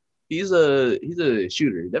Booker. He's a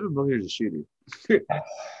shooter. Devin Booker is a shooter.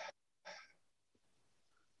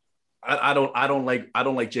 I don't like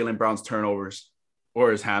Jaylen Brown's turnovers or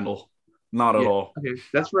his handle. Not at all. Okay.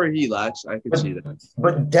 That's where he lacks. I can see that.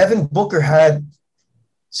 But Devin Booker had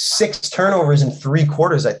 6 turnovers in 3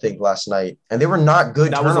 quarters, I think, last night, and they were not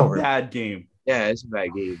good turnovers. That was a bad game. Yeah, it's a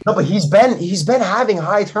bad game. No, but he's been having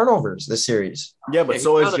high turnovers this series. Yeah, but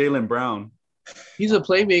so is Jaylen Brown. He's a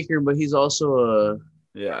playmaker, but he's also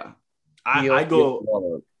a I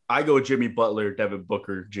go Jimmy Butler, Devin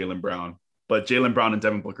Booker, Jaylen Brown. But Jaylen Brown and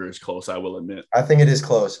Devin Booker is close, I will admit. I think it is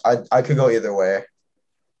close. I could go either way.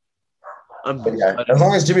 But yeah, as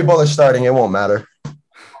long as Jimmy Butler's starting, it won't matter.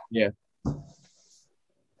 Yeah.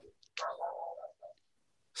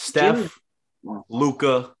 Steph,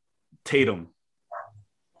 Luka, Tatum.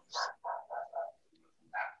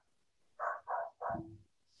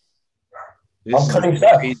 I'm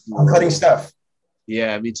cutting Steph.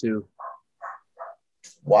 Yeah, me too.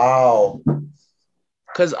 Wow.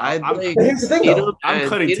 Because I'm cutting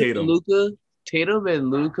Tatum. Tatum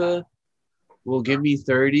and Luka will give me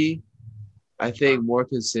 30, I think, more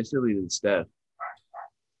consistently than Steph.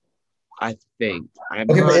 I think. I'm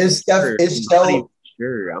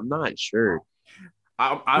not sure.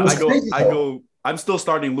 I'm still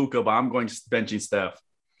starting Luka, but I'm going benching Steph.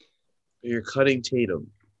 You're cutting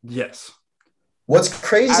Tatum. Yes. What's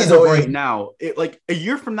crazy as though of right now, like a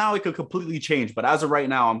year from now, it could completely change. But as of right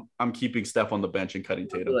now, I'm keeping Steph on the bench and cutting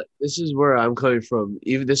Tatum. This is where I'm coming from.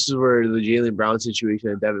 Even this is where the Jaylen Brown situation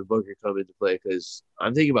and Devin Booker come into play, because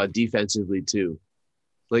I'm thinking about defensively too.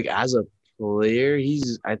 Like as a player,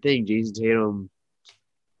 I think Jason Tatum.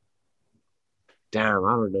 Damn,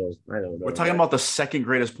 I don't know. We're talking about the second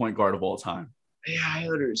greatest point guard of all time. Yeah, I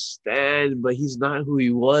understand, but he's not who he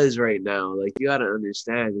was right now. Like, you got to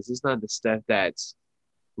understand, this is not the Steph that's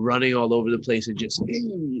running all over the place and just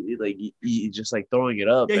like throwing it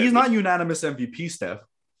up. Yeah, he's not unanimous MVP Steph.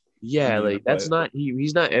 Yeah, like that's not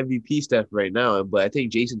he's not MVP Steph right now. But I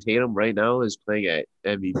think Jason Tatum right now is playing at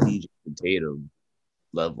MVP Jason Tatum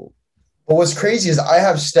level. But what's crazy is I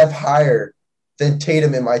have Steph higher than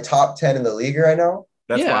Tatum in my top 10 in the league right now.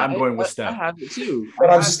 That's why I'm going with Steph. I have it too. But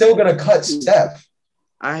I'm still going to cut Steph.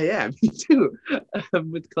 Me too.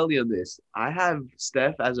 I'm with Cully on this. I have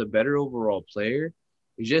Steph as a better overall player.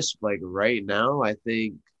 It's just like right now, I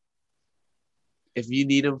think if you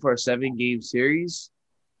need him for a 7-game series,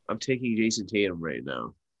 I'm taking Jason Tatum right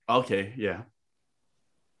now. Okay, yeah.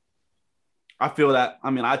 I feel that.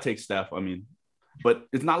 I mean, I take Steph. I mean, but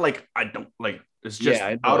it's not like I don't like. It's just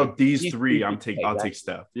out of these three, I'll take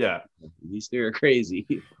Steph. Yeah. These three are crazy.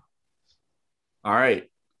 All right.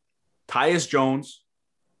 Tyus Jones,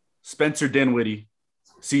 Spencer Dinwiddie,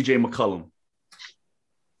 CJ McCollum.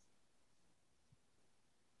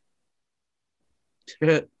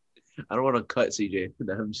 I don't want to cut CJ.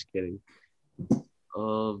 No, I'm just kidding.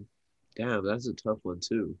 Damn, that's a tough one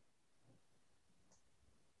too.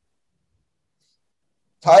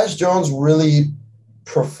 Tyus Jones really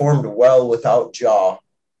performed well without Ja.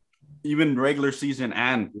 Even regular season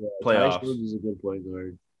and playoffs. Tyus Jones is a good point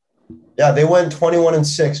guard. Yeah, they went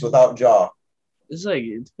 21-6 without Ja. It's like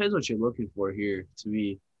it depends what you're looking for here. To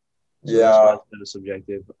me, so yeah, that's kind of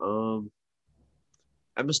subjective. I'm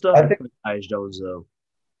still happy with Tyus Jones though,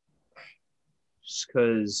 just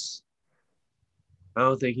because I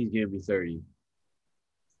don't think he's gonna be 30.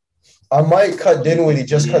 I might cut Dinwiddie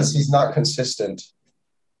just because he's not consistent.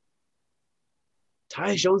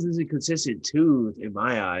 Tyus Jones isn't consistent too, in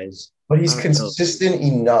my eyes. But he's consistent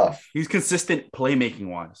enough. He's consistent playmaking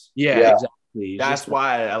wise. Yeah, exactly. That's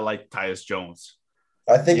why I like Tyus Jones.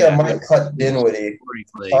 I think I might cut Dinwiddie.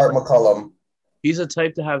 Start McCollum. He's a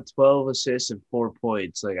type to have 12 assists and 4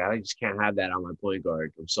 points. Like, I just can't have that on my point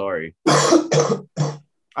guard. I'm sorry.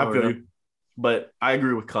 I feel you. But I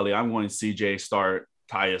agree with Cully. I'm going CJ, start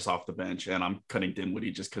Tyus off the bench, and I'm cutting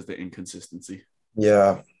Dinwiddie just because the inconsistency.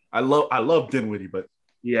 Yeah. I love Dinwiddie, but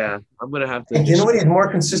Yeah, I'm gonna have to. And Dinwiddie is more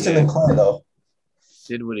consistent than Clay, though.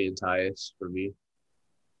 Dinwiddie and Tyus for me.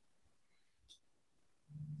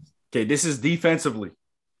 okay, this is defensively.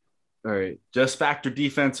 All right. Just factor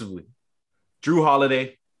defensively. Drew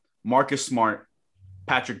Holiday, Marcus Smart,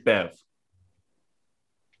 Patrick Bev.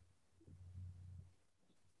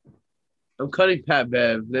 I'm cutting Pat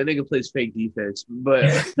Bev. That nigga plays fake defense, but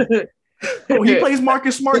He plays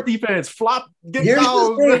Marcus Smart defense. Flop, get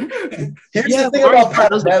fouls. Here's the thing about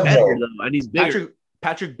Pat Bev, though. And he's bigger.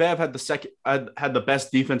 Patrick Bev had the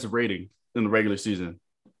best defensive rating in the regular season.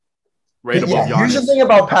 Right above Giannis. Here's the thing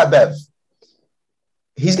about Pat Bev.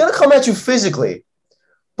 He's gonna come at you physically,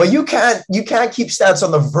 but you can't keep stats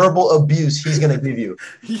on the verbal abuse he's gonna give you.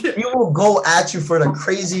 Yeah. He will go at you for the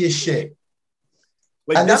craziest shit.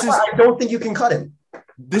 Like, and that's why I don't think you can cut him.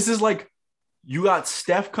 This is like you got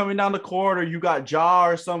Steph coming down the court, or you got Ja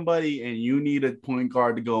or somebody, and you need a point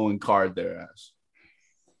guard to go and card their ass.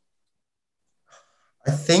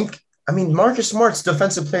 I mean, Marcus Smart's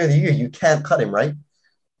defensive player of the year. You can't cut him, right?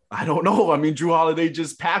 I don't know. I mean, Drew Holiday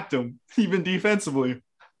just packed him, even defensively.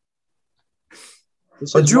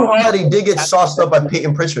 But Drew Holiday did get sauced up by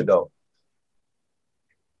Peyton Pritchard, though.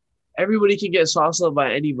 Everybody can get sauced up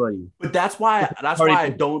by anybody. But that's why I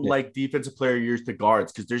don't like defensive player years to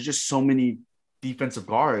guards, because there's just so many defensive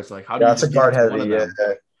guards. Like, how do you? That's a guard heavy. Yeah.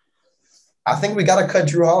 I think we gotta cut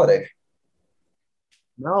Drew Holiday.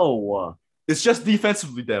 No, it's just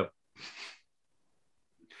defensively, Dev.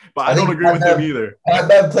 But I don't agree with him either. Pat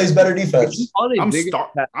Bev plays better defense. I'm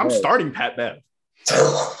starting Pat Bev.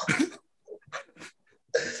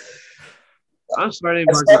 I'm starting.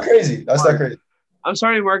 That's not crazy. That's not crazy. I'm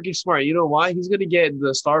starting Marcus Smart. You know why? He's going to get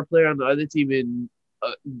the star player on the other team in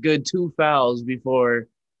a good 2 fouls before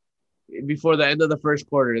the end of the first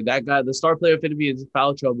quarter. That guy, the star player, is going to be in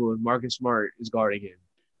foul trouble, and Marcus Smart is guarding him.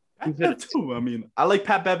 Pat Bev too. I mean, I like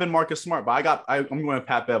Pat Bev and Marcus Smart, but I'm going to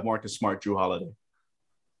Pat Bev, Marcus Smart, Drew Holiday.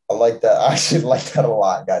 I like that. I actually like that a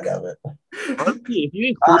lot. God damn it. Honestly, if you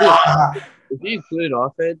included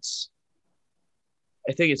offense,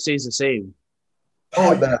 I think it stays the same.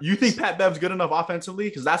 Oh, you think Pat Bev's good enough offensively?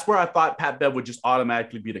 Because that's where I thought Pat Bev would just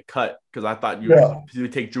automatically be the cut. Because I thought you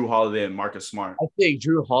would take Drew Holiday and Marcus Smart. I think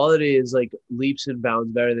Drew Holiday is like leaps and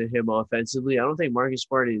bounds better than him offensively. I don't think Marcus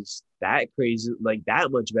Smart is that crazy, like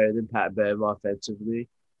that much better than Pat Bev offensively.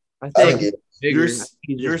 I think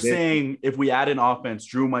you're saying if we add in offense,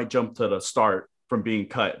 Drew might jump to the start from being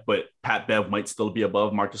cut, but Pat Bev might still be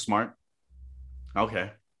above Marcus Smart.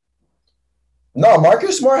 Okay. No,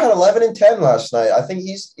 Marcus Smart had 11 and 10 last night. I think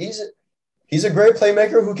he's a great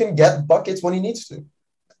playmaker who can get buckets when he needs to.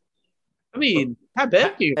 I mean, Pat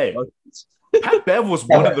Bev. Pat Bev was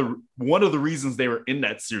one of the reasons they were in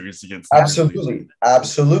that series against. Absolutely.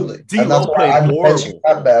 D-Lo and that's why played I'm horrible. benching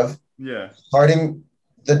Pat Bev. Yeah. Starting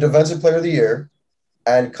the defensive player of the year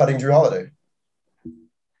and cutting Drew Holiday.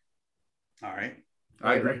 All right.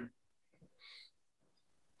 I agree.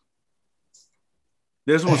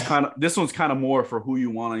 This one's kind of more for who you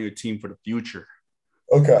want on your team for the future.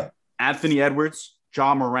 Okay. Anthony Edwards,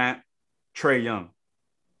 John Morant, Trae Young.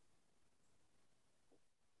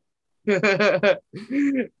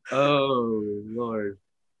 Oh Lord.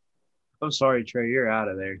 I'm sorry, Trae. You're out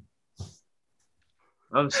of there.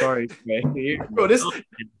 I'm sorry, Trae. Bro,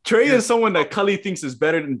 Trae is someone that Cully thinks is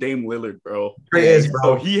better than Dame Lillard, bro. Trae is, bro.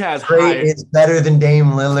 So he has Trae is better than Dame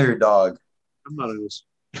Lillard, dog. I'm not gonna.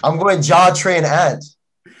 I'm going Trae, and Ant.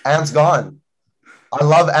 Ant's gone. I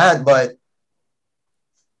love Ant, but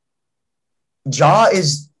Ja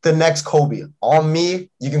is the next Kobe. On me,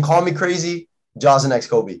 you can call me crazy. Ja's the next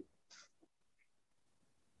Kobe.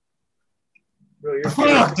 Bro,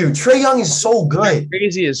 fuck, dude. Trae Young is so good. You're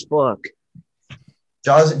crazy as fuck.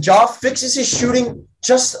 Ja fixes his shooting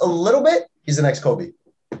just a little bit. He's the next Kobe.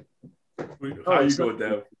 How you go with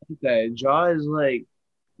that? Ja is like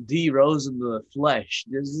D Rose in the flesh.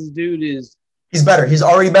 This dude is. He's better. He's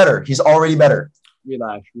already better.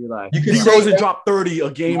 Relax. You could say Rose dropped 30 a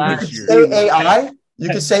game this year. You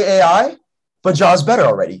could say AI, but Ja's better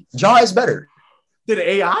already. Ja is better. Did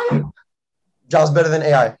AI? Ja's better than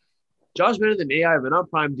AI. Ja's better than AI, but not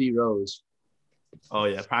prime D Rose. Oh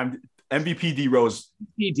yeah, prime MVP D Rose.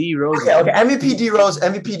 MVP D Rose. Okay. MVP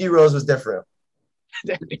D Rose was different.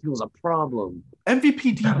 That was a problem.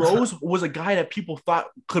 MVP D Rose was a guy that people thought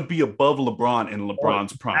could be above LeBron in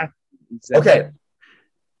LeBron's prime. Okay.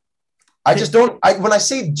 I just don't. When I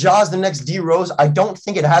say Ja's the next D Rose, I don't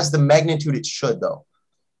think it has the magnitude it should, though.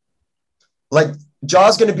 Like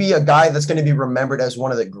Ja's going to be a guy that's going to be remembered as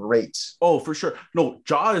one of the greats. Oh, for sure. No,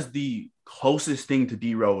 Ja is the closest thing to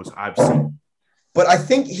D Rose I've seen. But I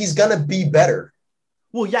think he's going to be better.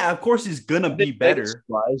 Well, yeah, of course he's gonna be better.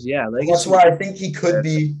 Yeah, that's why I think he could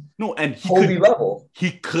be. No, and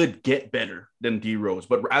he could get better than D Rose.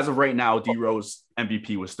 But as of right now, D Rose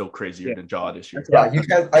MVP was still crazier than Ja this year. Yeah, you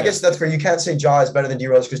can't. I guess that's fair. You can't say Ja is better than D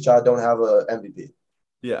Rose because Ja don't have a MVP.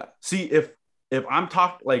 Yeah. See, if I'm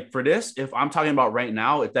talking like for this, if I'm talking about right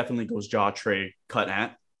now, it definitely goes Ja, Trey, cut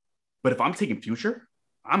Ant. But if I'm taking future,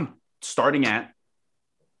 I'm starting Ant,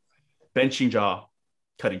 benching Ja,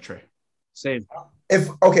 cutting Trey. Same.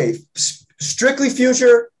 Strictly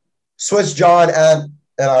future, switch John and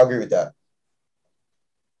I agree with that.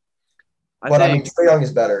 I mean, Trae Young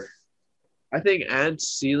is better. I think Ant's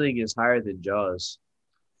ceiling is higher than Ja's.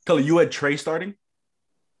 Kelly, you had Trey starting?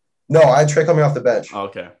 No, I had Trey coming off the bench. Oh,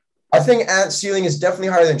 okay. I think Ant's ceiling is definitely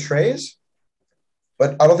higher than Trey's,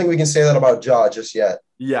 but I don't think we can say that about Ja just yet.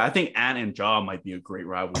 Yeah, I think Ant and Ja might be a great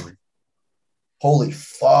rivalry. Holy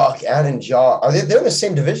fuck, Ant and Ja. They're in the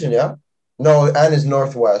same division, yeah? No, Ant is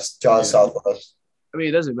Northwest, Ja is Southwest. I mean,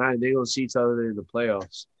 it doesn't matter. They're going to see each other in the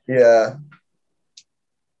playoffs. Yeah.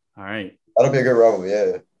 All right. That'll be a good rivalry,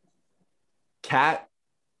 yeah. Cat,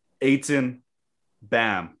 Ayton,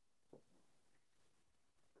 Bam.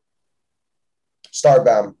 Start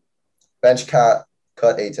Bam. Bench Cat,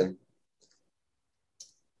 cut Ayton.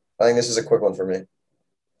 I think this is a quick one for me.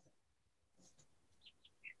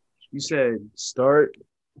 You said start.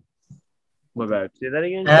 My bad. Say that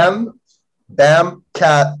again. Bam,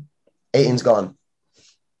 Cat, Ayton's gone.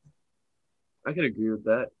 I can agree with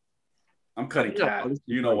that. I'm cutting Cat.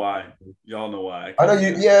 You know why? Y'all know why. I know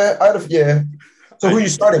you. Yeah. So who are you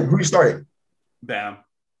starting? Bam.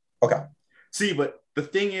 Okay. See, but the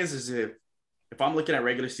thing is if I'm looking at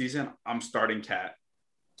regular season, I'm starting Cat.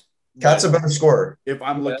 Cat's a better scorer. If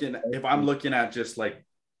I'm looking at just like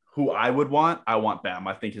who I want Bam.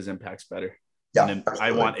 I think his impact's better. Yeah, and then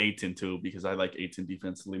I want Ayton too because I like Ayton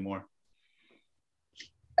defensively more.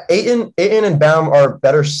 Ayton and Bam are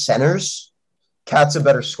better centers. Cat's a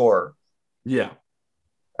better scorer. Yeah.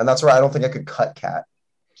 And that's why I don't think I could cut Cat.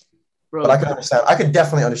 Bro, but I can understand. I could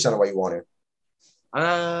definitely understand why you want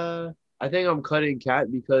to. I think I'm cutting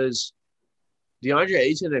Cat because DeAndre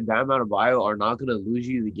Ayton and Bam Adebayo are not going to lose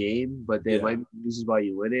you the game, but they might be losers while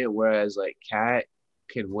you win it, whereas like Cat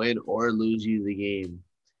can win or lose you the game.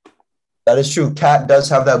 That is true. Cat does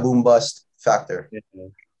have that boom bust factor. Yeah.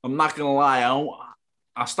 I'm not gonna lie.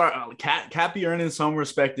 Cat be earning some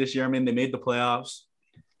respect this year. I mean, they made the playoffs.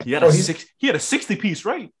 He had a 60-piece,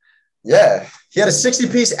 right? Yeah, he had a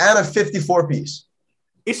 60-piece and a 54-piece.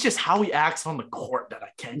 It's just how he acts on the court that I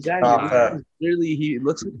can't get. Clearly, he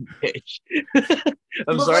looks like a bitch.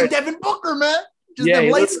 I'm sorry, like Devin Booker, man. Just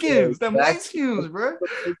them light skins, bro.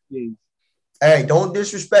 Hey, don't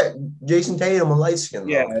disrespect Jason Tatum, a light skin.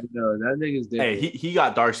 Yeah, no, that nigga's different. Hey, he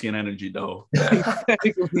got dark skin energy though.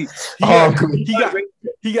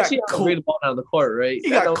 he got Kobe the ball down the court, right?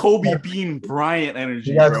 He got Kobe Bean Bryant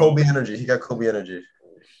energy. He got Kobe energy.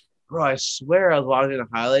 Bro, I swear I was watching the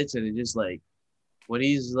highlights and it just like when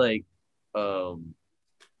he's like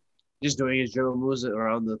just doing his dribble moves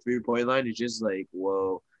around the 3-point line, it's just like,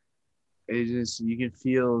 whoa. It just you can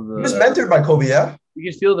feel the. He was mentored by Kobe, yeah. You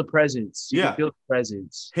can feel the presence. You can feel the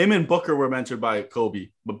presence. Him and Booker were mentored by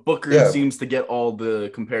Kobe, but Booker seems to get all the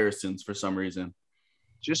comparisons for some reason.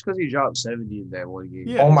 Just because he dropped 70 in that one game.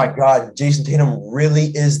 Yeah. Oh my God, Jason Tatum really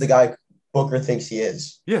is the guy Booker thinks he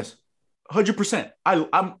is. Yes, 100%.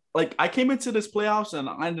 I'm like I came into this playoffs and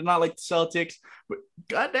I did not like the Celtics, but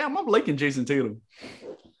goddamn, I'm liking Jason Tatum.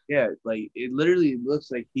 Yeah, like it literally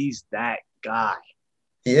looks like he's that guy.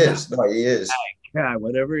 He is. No, he is. God,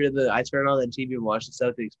 whenever I turn on that TV and watch the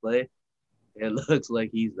Celtics play, it looks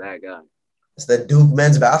like he's that guy. It's the Duke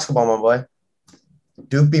men's basketball, my boy.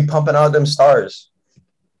 Duke be pumping out them stars.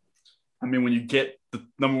 I mean, when you get the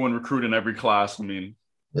number one recruit in every class, I mean,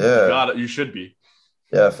 you should be.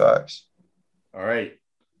 Yeah, facts. All right.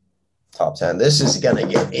 Top 10. This is going to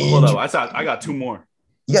get in. Hold up. I got two more.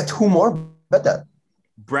 You got two more? Bet that.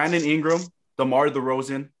 Brandon Ingram, DeMar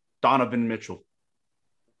DeRozan, Donovan Mitchell.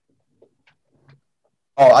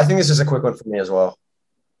 Oh, I think this is a quick one for me as well.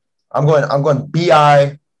 I'm going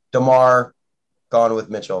B.I., DeMar, gone with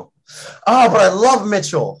Mitchell. Oh, but I love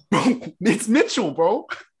Mitchell. It's Mitchell, bro.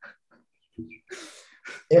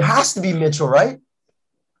 It has to be Mitchell, right?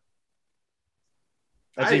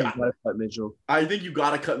 I think you gotta cut Mitchell. I think you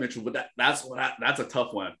gotta cut Mitchell, but that's a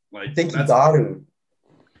tough one. Like I think you got to.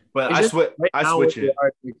 But I switch it.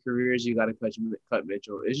 Careers, you gotta cut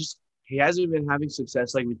Mitchell. It's just he hasn't been having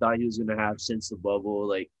success like we thought he was gonna have since the bubble.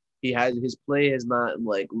 Like his play has not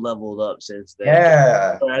like leveled up since then.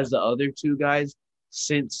 Yeah. Whereas the other two guys,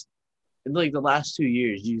 since in like the last 2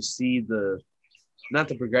 years, you see not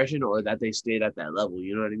the progression or that they stayed at that level.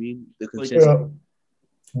 You know what I mean? The consistency.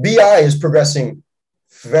 BI is progressing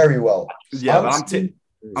very well. Yeah, but I'm taking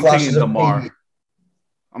DeMar.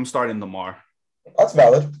 I'm starting DeMar. That's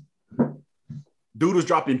valid. Dude was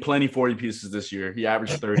dropping plenty 40 pieces this year. He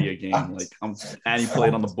averaged 30 a game. And he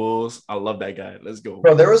played on the Bulls. I love that guy. Let's go.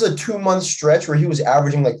 Bro, there was a 2-month stretch where he was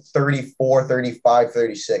averaging like 34, 35,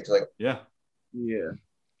 36. Like, yeah.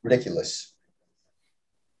 Ridiculous.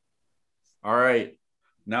 All right.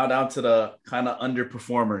 Now down to the kind of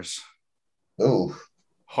underperformers. Ooh.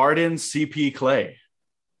 Harden, CP, Clay.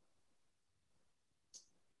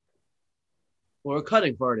 We're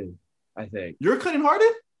cutting Harden, I think. You're cutting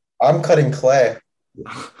Harden? I'm cutting Clay.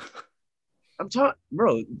 I'm talking,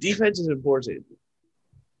 bro. Defense is important.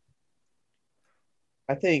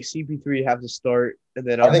 I think CP3 have to start, and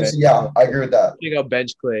then I agree with that. I think I'll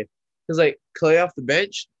bench Clay because like Clay off the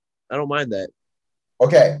bench, I don't mind that.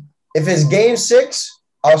 Okay, if it's game 6,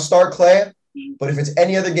 I'll start Clay. But if it's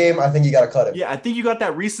any other game, I think you got to cut him. Yeah, I think you got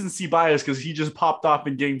that recency bias because he just popped off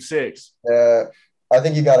in game 6. Yeah, I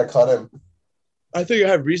think you got to cut him. I think I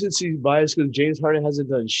have recency bias because James Harden hasn't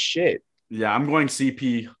done shit. Yeah, I'm going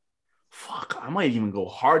CP. Fuck, I might even go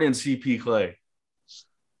Harden, CP, Clay.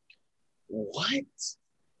 What?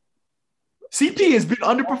 CP has been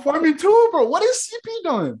underperforming too, bro. What has CP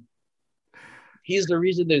done? He's the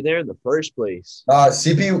reason they're there in the first place.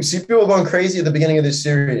 CP were going crazy at the beginning of this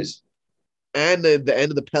series. And the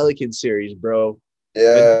end of the Pelican series, bro.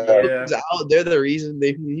 Yeah. They're the reason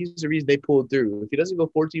he's the reason they pulled through. If he doesn't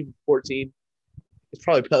go 14-14, it's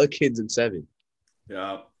probably Pelicans in 7.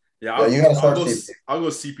 Yeah. I'll go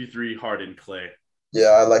CP3, Harden, Clay. Yeah,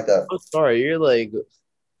 I like that. I'm sorry, you're like,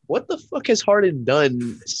 what the fuck has Harden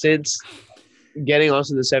done since getting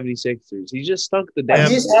onto the 76ers? He just stunk the damn.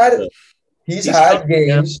 He's had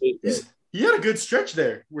games. He had a good stretch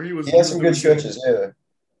there where he was. He had some good stretches. Yeah.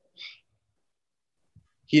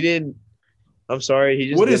 He didn't. I'm sorry. He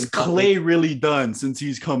just. What has Clay really done since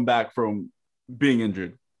he's come back from being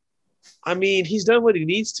injured? I mean, he's done what he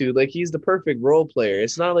needs to. Like, he's the perfect role player.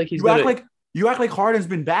 It's not like he's. You act like Harden's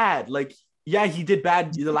been bad. Like, yeah, he did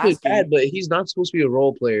bad the last game. Bad, but he's not supposed to be a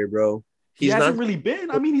role player, bro. He hasn't really been.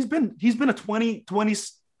 I mean, he's been a 20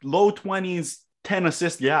 low 20s 10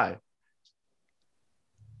 assist guy.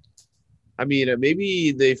 I mean,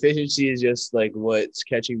 maybe the efficiency is just like what's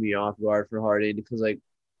catching me off guard for Harden because like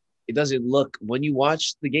it doesn't look when you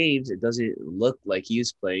watch the games, it doesn't look like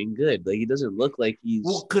he's playing good. Like he doesn't look like he's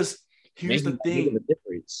because here's the thing: the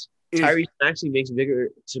difference. Tyrese Maxey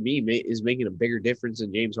is making a bigger difference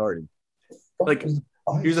than James Harden. Like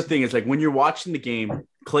here's the thing: it's like when you're watching the game,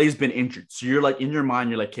 Clay's been injured, so you're like in your mind,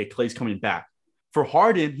 you're like, okay, Clay's coming back. For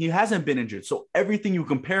Harden, he hasn't been injured, so everything you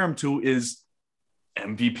compare him to is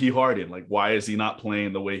MVP Harden. Like, why is he not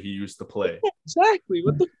playing the way he used to play? Exactly.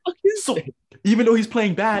 What the fuck is so? Even though he's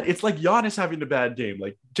playing bad, it's like Giannis having a bad game.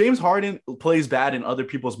 Like James Harden plays bad in other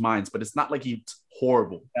people's minds, but it's not like he's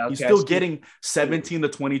horrible. Okay, he's still getting 17 to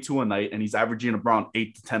 22 a night, and he's averaging around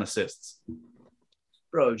 8 to 10 assists.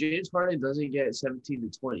 Bro, James Harden doesn't get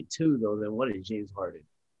 17 to 22 though. Then what is James Harden?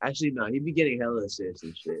 Actually, no, he'd be getting hella assists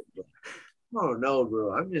and shit. But I don't know,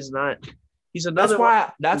 bro. I'm just not. He's another.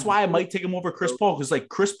 That's why I might take him over Chris Paul because like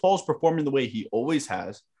Chris Paul's performing the way he always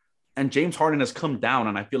has, and James Harden has come down,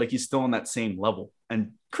 and I feel like he's still on that same level.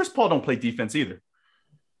 And Chris Paul don't play defense either.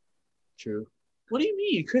 True. What do you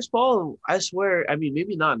mean, Chris Paul? I swear. I mean,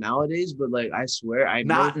 maybe not nowadays, but like I swear,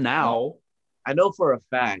 not now. I know for a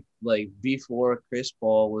fact, like before Chris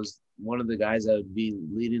Paul was one of the guys that would be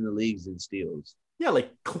leading the leagues in steals. Yeah,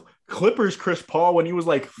 like Clippers Chris Paul when he was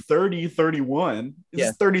like 30, 31.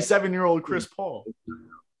 It's 37-year-old Chris Paul.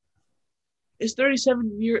 It's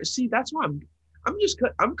 37 years. See, that's why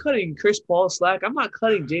I'm cutting Chris Paul slack. I'm not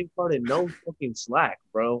cutting James Harden no fucking slack,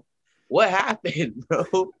 bro. What happened, bro?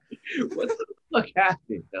 What the fuck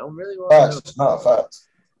happened? I don't really want to know. Facts.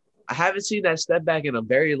 I haven't seen that step back in a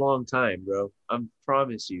very long time, bro. I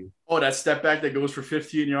promise you. Oh, that step back that goes for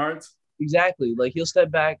 15 yards? Exactly. Like he'll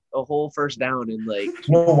step back a whole first down and like.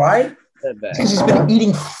 You know why? Because he's been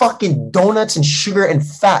eating fucking donuts and sugar and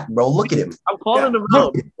fat, bro. Look at him. I'm calling him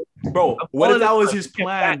out, bro. What if that was his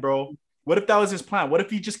plan, bro? What if that was his plan? What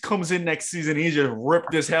if he just comes in next season and he just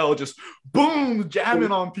ripped as hell, just boom,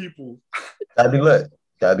 jamming on people? That'd be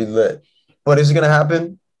lit. But is it gonna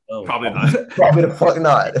happen? No. Probably not. Probably the fuck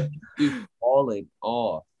not. He's falling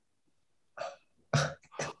off.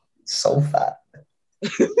 So fat.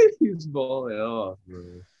 He's falling off, bro.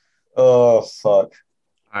 Oh fuck.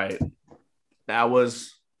 All right. That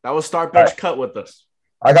was That was Start All Bench right. Cut with us.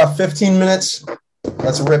 I got 15 minutes.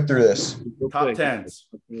 Let's rip through this. Top tens.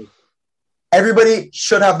 Everybody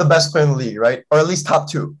should have the best player in the league, right? Or at least top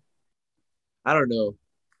two. I don't know.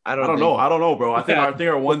 I don't know, bro. I think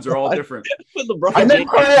our ones are all different. I know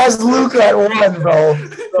Curry has Luka at one, bro.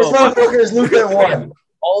 This motherfucker is Luka at one.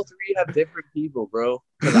 All three have different people, bro.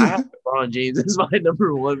 Because I have LeBron James as my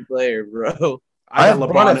number one player, bro. I have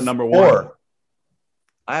LeBron at number 1.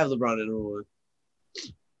 I have LeBron at number 1.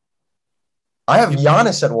 I have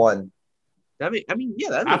Giannis at 1. That makes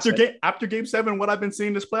sense. After game 7, what I've been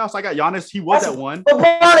seeing this playoffs, I got Giannis. He was at 1.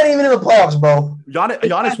 LeBron ain't even in the playoffs, bro.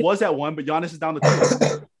 Giannis was at 1, but Giannis is down to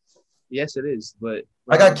 2. Yes, it is. But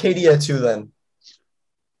I got KD at 2 then.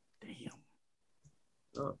 Damn.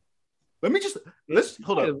 Oh. Let's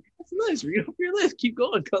hold up. That's nice. Read off your list. Keep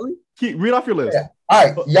going, Cully. Read off your list. Yeah. All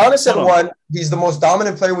right, Giannis at 1. He's the most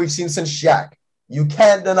dominant player we've seen since Shaq. You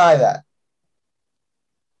can't deny that.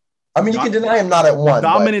 I mean, you can deny him not at 1.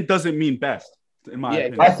 Dominant doesn't mean best, in my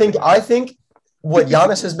opinion. I think what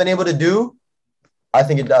Giannis has been able to do, I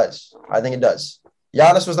think it does.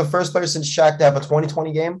 Giannis was the first player since Shaq to have a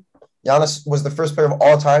 20-20 game. Giannis was the first player of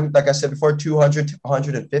all time, like I said before, 200 to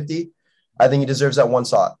 150. I think he deserves that one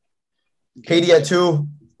spot. KD at 2.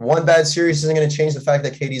 One bad series isn't going to change the fact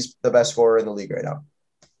that KD's the best scorer in the league right now.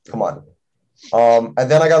 Come on. And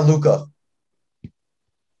then I got Luka.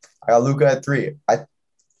 At 3.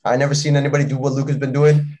 I never seen anybody do what Luka's been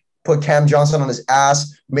doing. Put Cam Johnson on his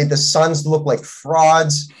ass. Made the Suns look like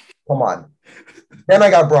frauds. Come on. Then I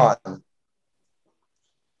got Bron.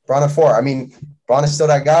 Bron at 4. I mean, Bron is still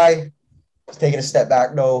that guy. He's taking a step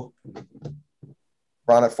back, though.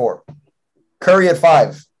 Bron at 4. Curry at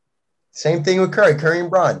 5. Same thing with Curry. Curry and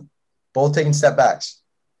Bron. Both taking step backs.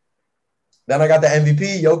 Then I got the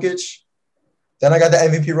MVP, Jokic. Then I got the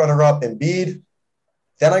MVP runner-up, Embiid.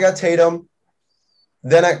 Then I got Tatum.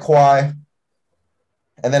 Then at Kawhi.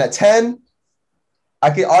 And then at 10, I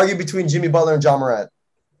could argue between Jimmy Butler and John Morant.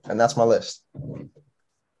 And that's my list.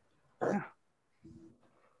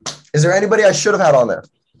 Is there anybody I should have had on there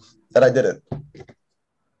that I didn't?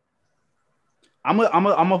 I'm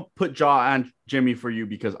gonna put Ja and Jimmy for you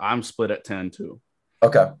because I'm split at 10 too.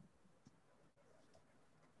 Okay.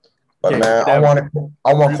 But man, I want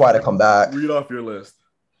Kawhi to come back. Read off your list.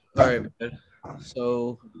 All right, man.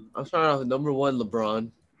 So I'm starting off with number 1, LeBron.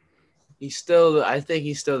 I think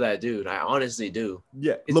he's still that dude. I honestly do.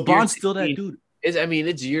 Yeah, LeBron's still that dude. It's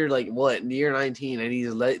year 19, and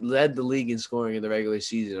he's led the league in scoring in the regular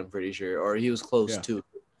season. I'm pretty sure, or he was close to.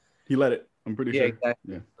 He led it. I'm pretty sure.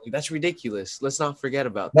 Exactly. Yeah, that's ridiculous. Let's not forget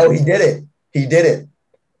about that. No, he did it.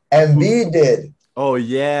 Embiid did. Oh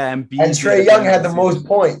yeah, Embiid. And Trae Young had the most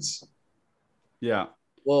points. Yeah.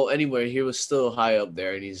 Well, anyway, he was still high up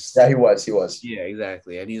there, and he's he was. Yeah,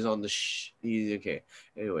 exactly, and he's on the he's okay.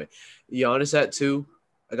 Anyway, Giannis at 2.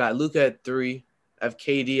 I got Luka at 3. I have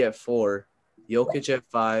KD at 4. Jokic at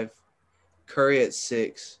 5. Curry at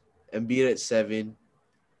 6. Embiid at 7.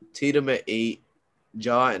 Tatum at 8.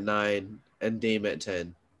 Ja at 9, and Dame at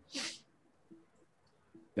 10.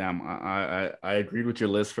 Damn, I agreed with your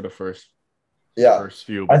list for the first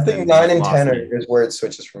few. I think 9 and 10 is where it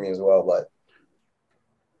switches for me as well, but.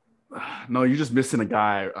 No, you're just missing a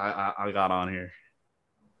guy I got on here.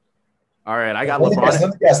 All right, I got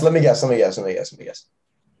LeBron. Let me guess.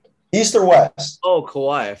 East or West? Oh,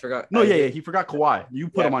 Kawhi. I forgot. No, he forgot Kawhi. You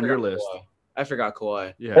put him on your list. I forgot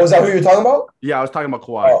Kawhi. Yeah. Oh, is that who you're talking about? Yeah, I was talking about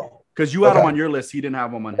Kawhi. Because you had him on your list. He didn't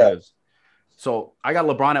have him on his. So I got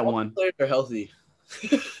LeBron at 1. All my players are healthy.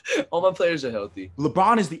 All my players are healthy.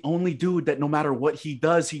 LeBron is the only dude that no matter what he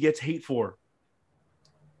does, he gets hate for.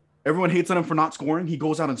 Everyone hates on him for not scoring. He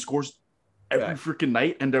goes out and scores every freaking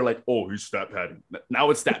night, and they're like, "Oh, he's stat padding.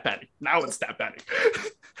 Now it's stat padding.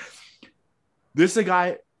 This is a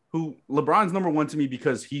guy who LeBron's number 1 to me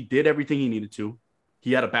because he did everything he needed to.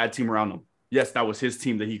 He had a bad team around him. Yes, that was his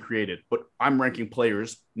team that he created, but I'm ranking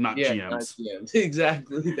players, not GMs. Not GMs.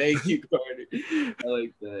 Exactly. Thank you, Carter. I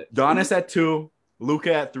like that. Giannis at 2,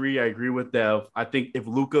 Luka at 3. I agree with Dev. I think if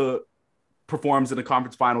Luka performs in the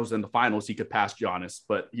conference finals and the finals, he could pass Giannis,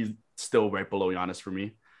 but he's still right below Giannis for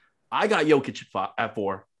me. I got Jokic at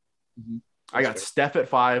 4. Mm-hmm. I got Steph at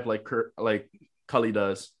 5, like Cully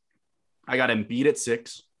does. I got Embiid at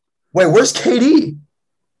 6. Wait, where's KD?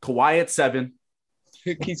 Kawhi at 7.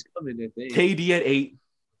 He's coming, I think. KD at 8.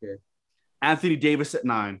 Okay. Anthony Davis at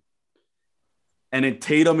 9. And then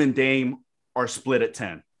Tatum and Dame are split at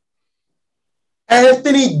 10.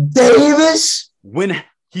 Anthony Davis? When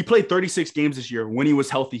he played 36 games this year, when he was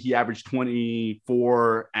healthy, he averaged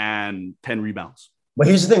 24 and 10 rebounds. But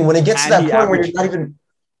here's the thing: when it gets to that point where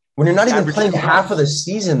you're not even playing half of the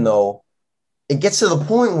season, though, it gets to the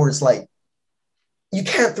point where it's like you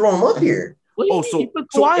can't throw him up here. So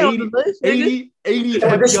 80 Yeah,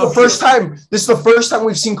 but this is the first time. This is the first time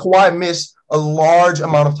we've seen Kawhi miss a large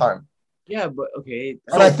amount of time. Yeah, but okay.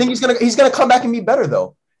 And I think he's gonna come back and be better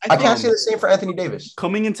though. I can't say the same for Anthony Davis.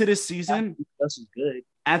 Coming into this season, this is good.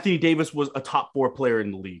 Anthony Davis was a top 4 player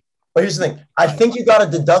in the league. But here's the thing. I think you gotta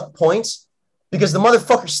deduct points because the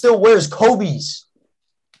motherfucker still wears Kobe's.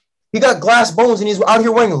 He got glass bones and he's out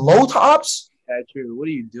here wearing low tops. Yeah, true. What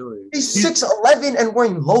are you doing? He's 6'11" and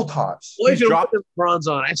wearing low tops. What if you put the bronze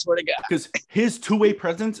on? I swear to God. Because his two-way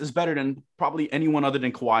presence is better than probably anyone other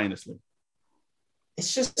than Kawhi in this league.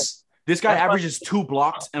 It's just this guy averages 2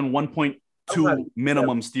 blocks and 1.2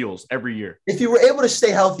 minimum steals every year. If he were able to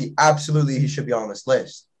stay healthy, absolutely he should be on this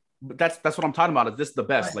list. But that's what I'm talking about. Is this the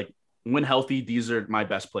best? Like when healthy, these are my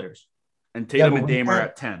best players. And Tatum and Dame are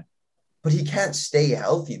at 10. But he can't stay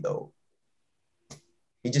healthy though.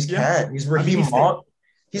 He just can't. He's Raheem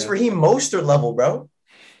Mostert level, bro.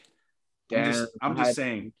 I'm just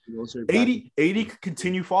saying 80 could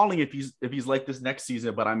continue falling if he's like this next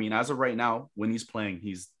season. But I mean, as of right now, when he's playing,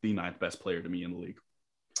 he's the 9th best player to me in the league.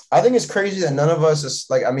 I think it's crazy that none of us is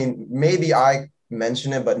like, I mean, maybe I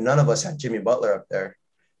mentioned it, but none of us had Jimmy Butler up there.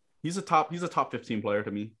 He's a top 15 player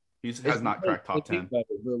to me. He has not cracked top 10. But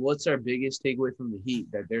what's our biggest takeaway from the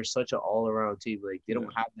Heat? That they're such an all-around team. Like, they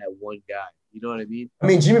don't have that one guy. You know what I mean? I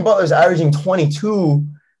mean, Jimmy Butler's averaging 22,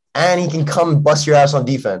 and he can come bust your ass on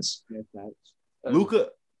defense.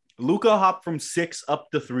 Luka hopped from 6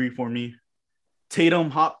 up to 3 for me.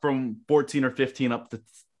 Tatum hopped from 14 or 15 up to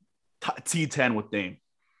T10 with Dame.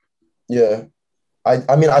 Yeah.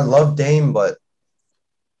 I mean, I love Dame, but...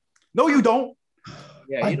 No, you don't.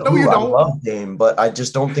 Yeah, I love Dame, but I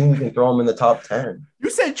just don't think we can throw him in the top 10. You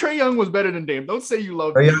said Trae Young was better than Dame. Don't say you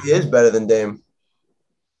love Trae Young is better than Dame.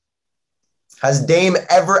 Has Dame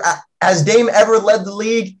ever led the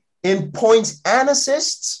league in points and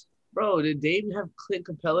assists? Bro, did Dame have Clint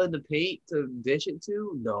Capella in the paint to dish it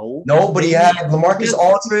to? No. No, but he had LaMarcus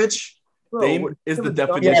Aldridge. Dame is the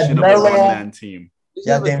definition of a one-man team.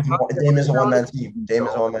 Yeah, Dame is a one-man team. Dame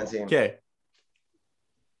is a one-man team. Okay.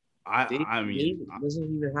 Dame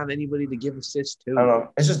doesn't even have anybody to give assists to. I don't know.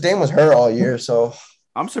 It's just Dame was hurt all year, so.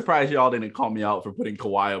 I'm surprised y'all didn't call me out for putting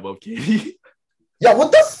Kawhi above KD. Yeah,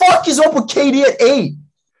 what the fuck is up with KD at 8?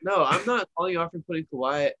 No, I'm not calling you out for putting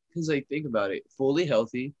Kawhi because, like, think about it. Fully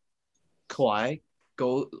healthy, Kawhi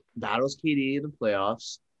battles KD in the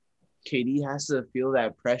playoffs. KD has to feel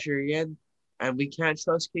that pressure again, and we can't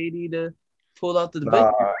trust KD to pull out the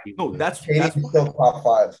bench. No, that's still top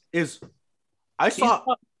 5. He's top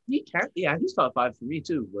 5 for me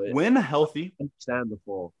too. But when healthy, understand the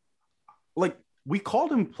fall. Like we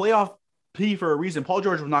called him playoff P for a reason. Paul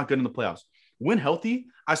George was not good in the playoffs. When healthy,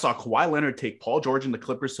 I saw Kawhi Leonard take Paul George and the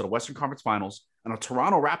Clippers to the Western Conference Finals and a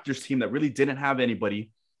Toronto Raptors team that really didn't have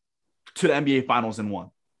anybody to the NBA Finals and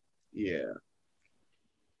won. Yeah.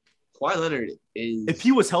 Kawhi Leonard is... If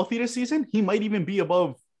he was healthy this season, he might even be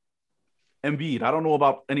above Embiid. I don't know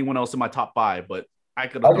about anyone else in my top 5, but I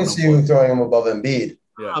can see you throwing him above Embiid.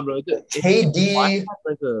 Yeah. Bro, KD had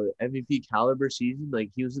like a MVP caliber season,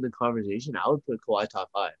 like he was in the conversation, I would put Kawhi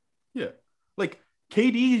top 5. Yeah. Like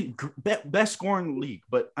KD, best scorer in the league.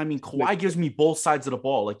 But, I mean, Kawhi gives me both sides of the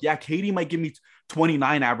ball. Like, yeah, KD might give me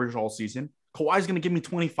 29 average all season. Kawhi's going to give me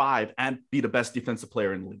 25 and be the best defensive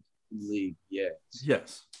player in the league. Yes.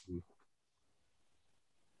 Yes.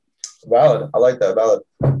 Valid. I like that. Valid.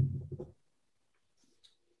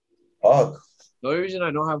 Fuck. The only reason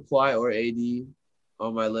I don't have Kawhi or AD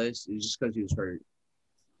on my list is just because he was hurt.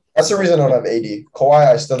 That's the reason I don't have AD.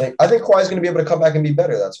 Kawhi, I think Kawhi's going to be able to come back and be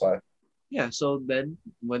better. That's why. Yeah, so then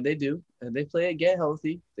when they do and they play it, get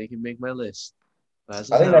healthy, they can make my list. I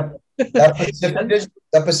think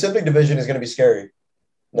that Pacific division is going to be scary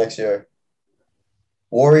next year.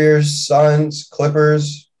 Warriors, Suns,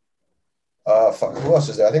 Clippers. Fuck, who else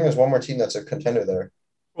is there? I think there's one more team that's a contender there.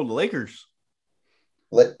 Oh, the Lakers.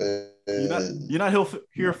 You not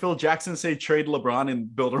hear Phil Jackson say trade LeBron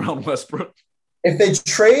and build around Westbrook? If they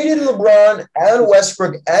traded LeBron and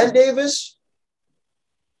Westbrook and Davis,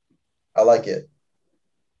 I like it.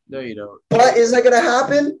 No, you don't. But is that going to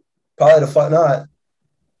happen? Probably the fuck not.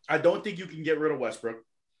 I don't think you can get rid of Westbrook.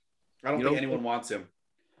 I don't think anyone wants him.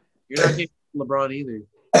 You're not getting LeBron either.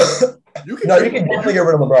 You can definitely get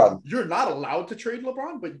rid of LeBron. You're not allowed to trade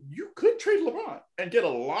LeBron, but you could trade LeBron and get a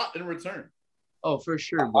lot in return. Oh, for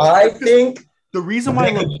sure. Bro. I think the reason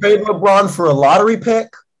why they trade LeBron for a lottery pick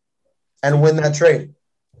and win that trade.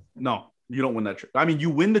 No, you don't win that trade. I mean, you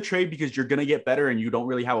win the trade because you're going to get better and you don't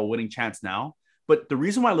really have a winning chance now. But the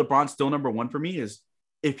reason why LeBron's still number 1 for me is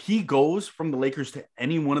if he goes from the Lakers to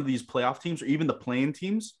any one of these playoff teams or even the play-in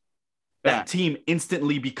teams, that team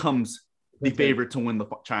instantly becomes the favorite to win the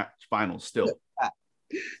finals still.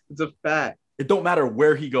 It's a fact. It don't matter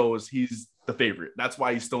where he goes, he's the favorite. That's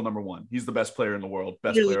why he's still number one. He's the best player in the world,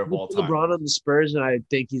 best player of all time. LeBron on the Spurs, and I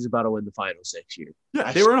think he's about to win the finals next year.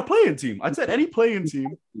 Yeah, they were in a play-in team. I said any play-in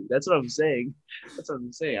team. That's what I'm saying. I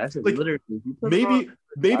said like, literally.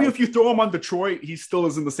 Maybe if you throw him on Detroit, he still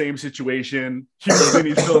is in the same situation. Houston,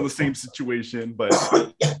 he's still in the same situation, but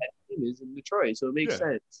team is in Detroit, so it makes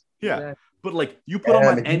sense. Yeah, exactly. But like you put them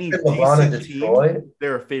on any decent team,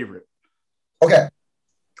 they're a favorite. Okay.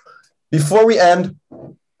 Before we end,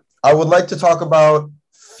 I would like to talk about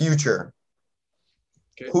future.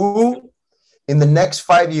 Okay. Who in the next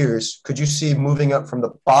 5 years could you see moving up from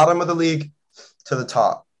the bottom of the league to the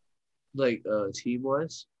top? Like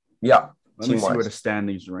team-wise? Yeah. Let me see where the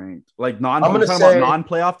standings ranked. Like I'm gonna say, about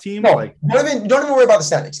non-playoff teams. No, like don't even worry about the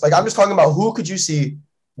standings. Like I'm just talking about who could you see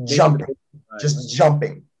jumping, just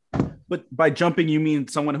jumping. But by jumping, you mean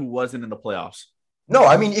someone who wasn't in the playoffs? No,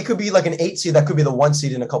 I mean it could be like an 8 seed that could be the 1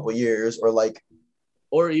 seed in a couple of years, or like,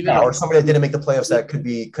 or even or somebody that didn't make the playoffs that could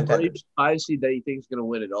be contenders. Or even 5 seed that you think is going to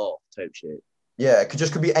win it all type shit. Yeah, it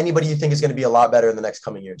could be anybody you think is going to be a lot better in the next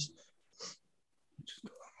coming years.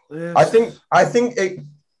 I think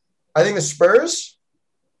the Spurs.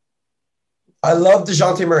 I love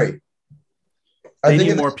DeJounte Murray. They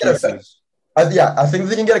need more pieces. I think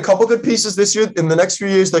they can get a couple good pieces this year. In the next few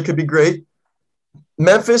years, that could be great.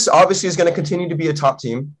 Memphis obviously is going to continue to be a top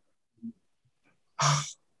team.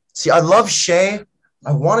 See, I love Shea.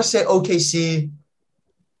 I want to say OKC,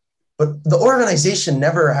 but the organization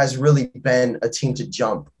never has really been a team to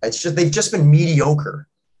jump. It's just they've just been mediocre.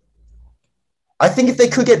 I think if they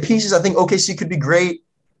could get pieces, I think OKC could be great.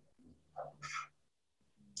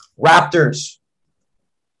 Raptors.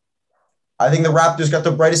 I think the Raptors got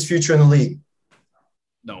the brightest future in the league.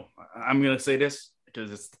 No, I'm going to say this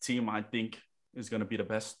because it's the team I think is going to be the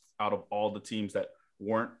best out of all the teams that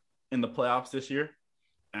weren't in the playoffs this year.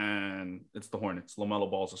 And it's the Hornets. LaMelo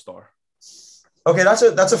Ball's a star. Okay, that's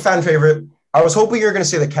a fan favorite. I was hoping you were going to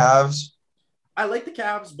say the Cavs. I like the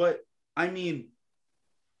Cavs, but I mean,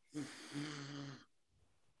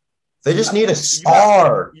 they just need a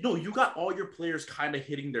star. You got all your players kind of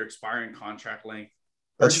hitting their expiring contract length.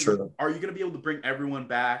 That's true. Are you going to be able to bring everyone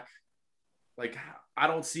back? Like, I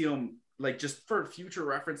don't see them, like, just for future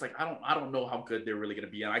reference, like, I don't know how good they're really going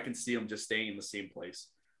to be. And I can see them just staying in the same place.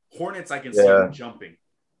 Hornets, I can see them jumping.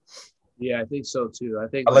 Yeah, I think so, too.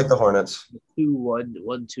 I like the Hornets. The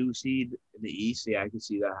 2-1-2 seed in the East, yeah, I can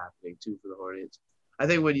see that happening, too, for the Hornets. I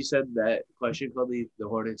think when you said that question, probably the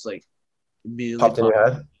Hornets, like, immediately popped in your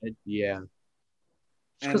head? Yeah.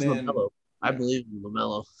 Just because LaMelo. I believe in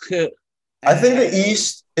LaMelo. I think the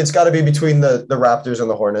East, it's got to be between the Raptors and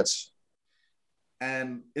the Hornets.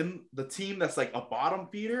 And in the team that's like a bottom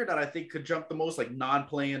feeder that I think could jump the most, like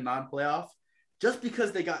non-playing, non-playoff, just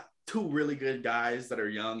because they got two really good guys that are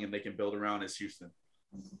young and they can build around, is Houston.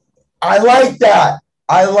 I like that.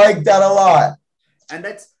 I like that a lot. And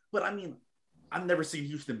but I mean, I've never seen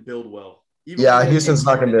Houston build well. Houston's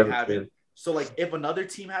not going to be able to. So, like, if another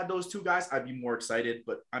team had those two guys, I'd be more excited.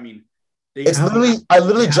 But I mean, I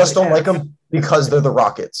literally just don't like them because they're the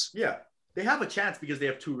Rockets. Yeah. They have a chance because they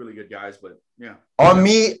have two really good guys, but yeah. On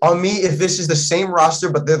me, if this is the same roster,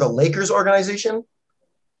 but they're the Lakers organization,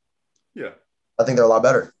 yeah, I think they're a lot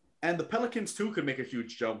better. And the Pelicans too could make a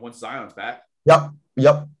huge jump once Zion's back. Yep.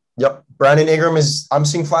 Brandon Ingram I'm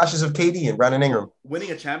seeing flashes of KD and Brandon Ingram.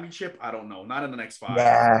 Winning a championship, I don't know. Not in the next 5.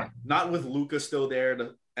 Yeah. Not with Luka still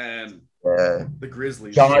there and the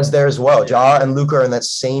Grizzlies. Ja's there as well. Ja and Luka are in that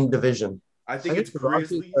same division. I think it's the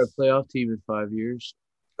Grizzlies. Rockets are a playoff team in 5 years.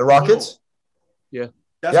 The Rockets? Yeah.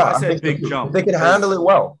 That's why I said big jump. They can handle it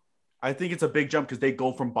well. I think it's a big jump because they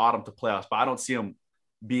go from bottom to playoffs, but I don't see them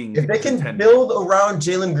being. If they can build around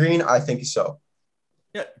Jalen Green, I think so.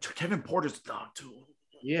 Yeah, Kevin Porter's a dog too.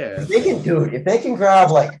 Yeah. If they can grab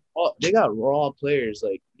they got raw players,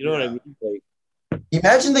 like, you know what I mean? Like,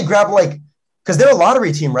 imagine they grab because they're a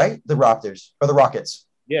lottery team, right? The Raptors or the Rockets.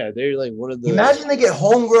 Yeah, they're like one of the. Imagine they get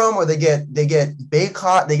homegrown or they get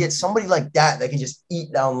Baycott, they get somebody like that can just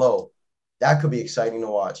eat down low. That could be exciting to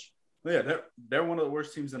watch. Yeah, they're one of the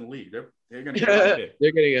worst teams in the league. They're going to get a high pick.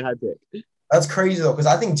 They're getting a high pick. That's crazy though, because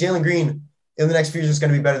I think Jalen Green in the next few years is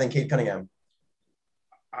going to be better than Cade Cunningham.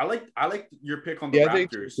 I like your pick on the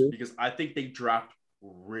Raptors because I think they draft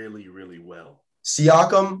really, really well.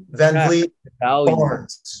 Siakam, Van Vliet,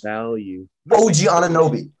 Barnes, value. OG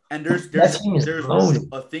Anunoby. And there's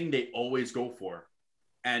a thing they always go for,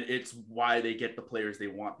 and it's why they get the players they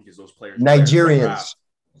want because those players Nigerians.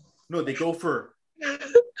 No, they go for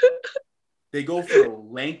They go for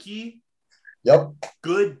lanky, Yep.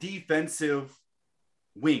 good defensive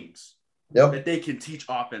wings Yep. that they can teach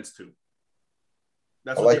offense to.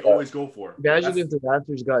 That's I what like they always go for. Imagine if the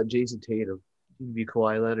Raptors got Jason Tatum. He'd be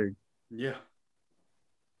Kawhi Leonard. Yeah.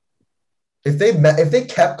 If they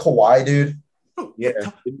kept Kawhi, dude. Yeah.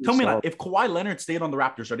 Tell me not, if Kawhi Leonard stayed on the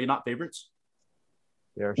Raptors, are they not favorites?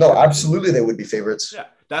 No, absolutely they would be favorites. Yeah.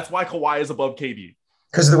 That's why Kawhi is above KD.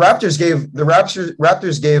 Because the Raptors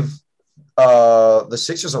gave the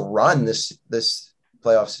Sixers a run this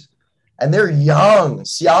playoffs. And they're young.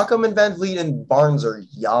 Siakam and Van Vliet and Barnes are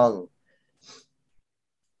young.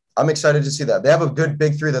 I'm excited to see that. They have a good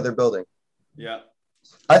big three that they're building. Yeah.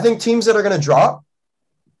 I think teams that are going to drop,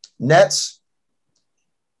 Nets,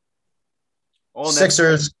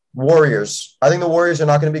 Sixers, Warriors. I think the Warriors are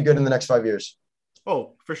not going to be good in the next 5 years.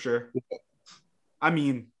 Oh, for sure. I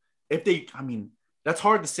mean, that's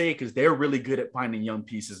hard to say because they're really good at finding young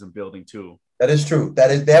pieces and building too. That is true.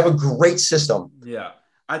 They have a great system. Yeah.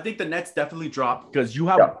 I think the Nets definitely drop because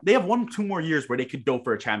they have 1-2 more years where they could go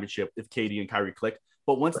for a championship if KD and Kyrie click.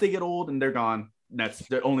 But once they get old and they're gone, Nets,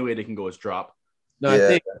 the only way they can go is drop. No, yeah. I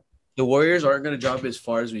think the Warriors aren't going to drop as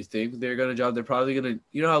far as we think they're going to drop. They're probably going to,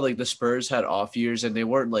 you know how like the Spurs had off years and they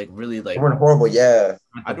weren't like really like. They weren't horrible, yeah.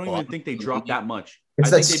 I don't even think they dropped that much. It's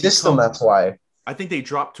that system, that's why. I think they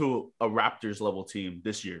dropped to a Raptors level team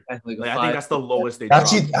this year. I think that's the lowest they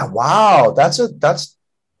dropped. Wow, that's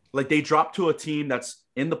like they dropped to a team that's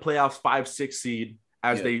in the playoffs 5-6 seed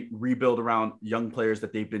as they rebuild around young players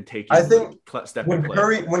that they've been taking. I think when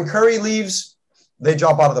Curry leaves, they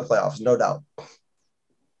drop out of the playoffs, no doubt.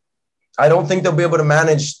 I don't think they'll be able to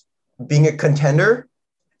manage being a contender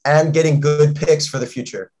and getting good picks for the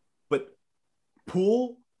future. But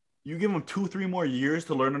Poole, you give them 2-3 more years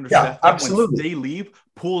to learn under Steph. Absolutely. When they leave,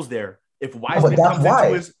 Poole's there. If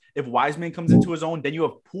Wiseman comes into his own, then you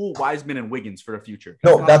have Poole, Wiseman, and Wiggins for the future.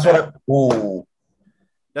 That's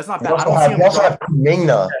not bad. I don't see him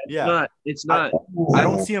dropping. Yeah, it's not. I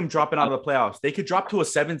don't see him dropping out of the playoffs. They could drop to a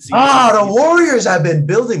 7 seed. The Warriors have been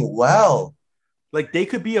building well. Like they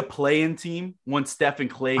could be a play-in team once Steph and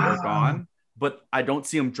Clay are gone, but I don't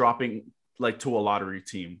see them dropping like to a lottery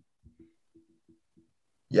team.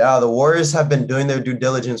 Yeah, the Warriors have been doing their due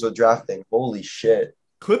diligence with drafting. Holy shit.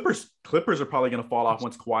 Clippers are probably going to fall off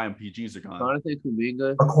once Kawhi and PGs are gone. Jonathan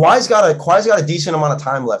Kuminga. Kawhi's got a decent amount of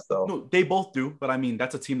time left though. No, they both do, but I mean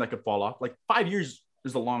that's a team that could fall off. Like 5 years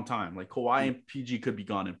is a long time. Like Kawhi and PG could be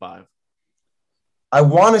gone in 5. I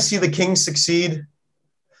want to see the Kings succeed.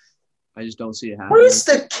 I just don't see it happening. What is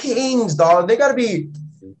the Kings, dog? They got to be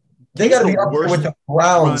up there with the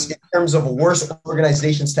Browns in terms of worst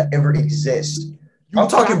organizations to ever exist. I'm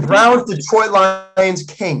talking Browns, Detroit Lions,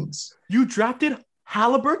 Kings. You drafted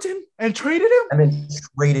Halliburton and traded him? And then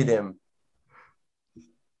traded him.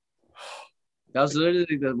 That was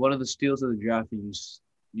literally one of the steals of the draft.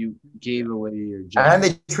 You gave away your job. And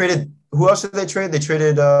they traded – who else did they trade? They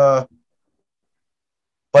traded Buddy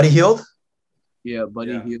Hield? Yeah,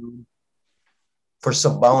 Buddy Hield. For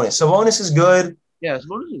Sabonis. Sabonis is good. Yeah,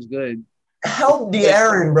 Sabonis is good. Help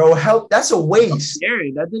De'Aaron, bro. That's a waste.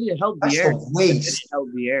 De'Aaron, that didn't help De'Aaron. That's a waste. Help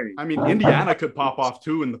De'Aaron. I mean, Indiana could pop off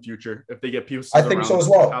too in the future if they get pieces. I think so as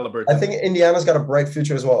well. I think Indiana's got a bright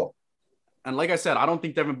future as well. And like I said, I don't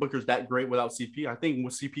think Devin Booker's that great without CP. I think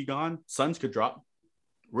with CP gone, Suns could drop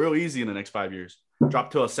real easy in the next 5 years.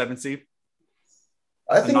 Drop to a 7 seed.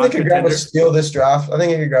 I think they could grab a steal this draft. I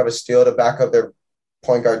think they could grab a steal to back up their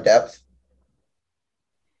point guard depth.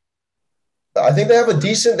 I think they have a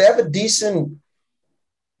decent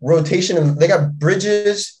rotation, and they got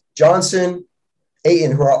Bridges, Johnson,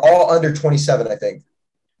 Ayton, who are all under 27, I think.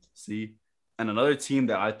 See, and another team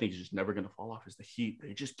that I think is just never going to fall off is the Heat.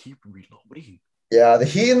 They just keep reloading. Yeah, the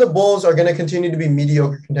Heat and the Bulls are going to continue to be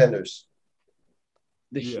mediocre contenders.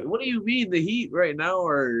 What do you mean, the Heat right now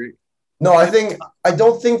are? No, I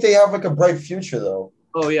don't think they have like a bright future though.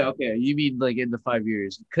 Oh yeah, okay. You mean like in the 5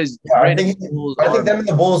 years? Because I think them and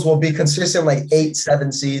the Bulls will be consistent like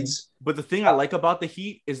 8-7 seeds. But the thing I like about the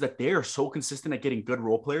Heat is that they are so consistent at getting good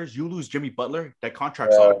role players. You lose Jimmy Butler, that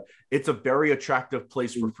contract's on. It's a very attractive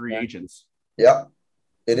place for free agents. Yeah,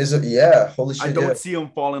 it is. Holy shit! I don't see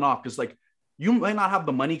them falling off because like you might not have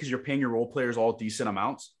the money because you're paying your role players all decent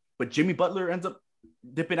amounts, but Jimmy Butler ends up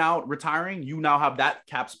dipping out, retiring. You now have that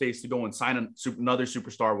cap space to go and sign another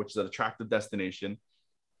superstar, which is an attractive destination.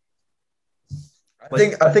 I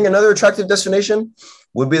think another attractive destination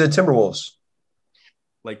would be the Timberwolves.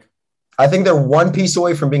 Like, I think they're one piece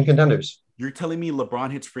away from being contenders. You're telling me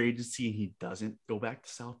LeBron hits free agency and he doesn't go back to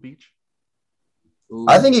South Beach?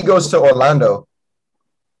 I think he goes to Orlando.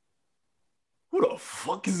 Who the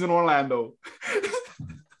fuck is in Orlando?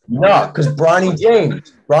 No, because Bronny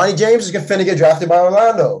James is finna get drafted by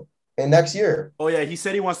Orlando in next year. Oh yeah, he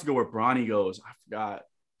said he wants to go where Bronny goes. I forgot.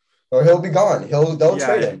 Or he'll be gone. They'll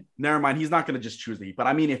trade him. Never mind. He's not gonna just choose the Heat. But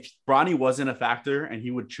I mean, if Bronny wasn't a factor and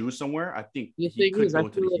he would choose somewhere, I think the thing is, I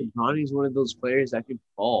feel like Bronny's one of those players that can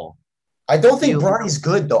fall. I don't think Bronny's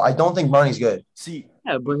good though. I don't think Bronny's good. See,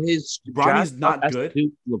 yeah, but Bronny's not good.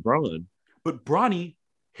 LeBron, but Bronny,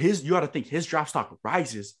 you got to think his draft stock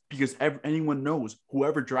rises because anyone knows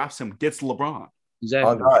whoever drafts him gets LeBron.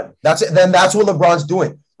 Exactly. Oh God, that's it. Then that's what LeBron's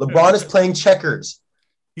doing. LeBron is playing checkers.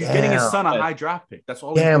 He's getting his son a high draft pick. That's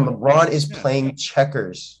all. Damn, LeBron is playing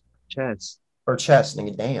checkers. Chess. Or chess,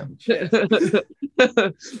 nigga. Damn.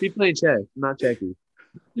 He playing chess, not checkers.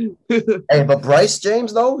 Hey, but Bryce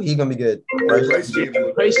James though, he gonna be good. Bryce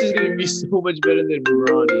is gonna be so much better than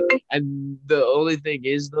Bronny. And the only thing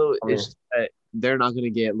is though, is that they're not gonna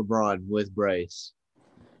get LeBron with Bryce.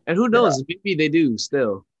 And who knows? Maybe they do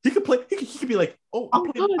still. He could play. He could be like, oh,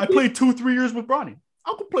 I played 2-3 years with Bronny.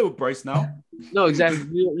 I could play with Bryce now. No, exactly.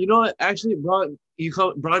 You know what? Actually, Bronny,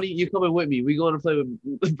 you coming with me. We going to play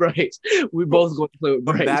with Bryce. We both going to play with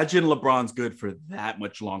Bryce. Imagine LeBron's good for that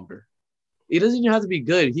much longer. He doesn't even have to be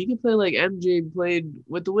good. He can play like MJ played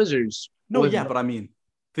with the Wizards. No, yeah, but I mean,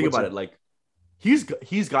 think about it. Like, he's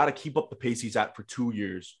got to keep up the pace he's at for 2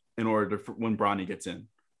 years in order for when Bronny gets in,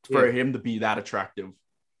 for him to be that attractive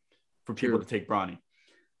for people to take Bronny.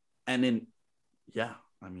 And then, yeah,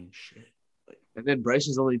 I mean, shit. Like, and then Bryce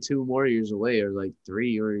is only 2 more years away, or like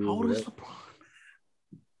 3 or how old is LeBron?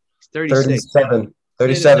 He's 36.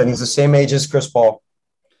 37. He's the same age as Chris Paul.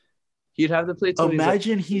 He'd have to play 20.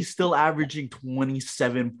 Imagine he's still averaging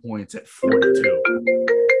 27 points at 42.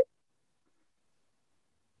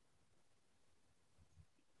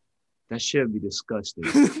 That should be disgusting.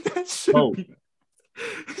 That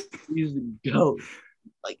He's the GOAT.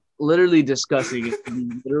 Like, literally disgusting.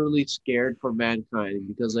 I'm literally scared for mankind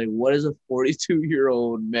because, like, what is a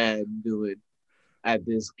 42-year-old man doing at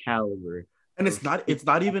this caliber? And it's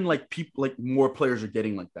not even like people, like, more players are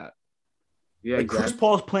getting like that. Yeah, like Chris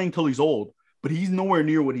Paul is playing till he's old, but he's nowhere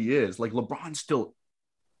near what he is. Like, LeBron's still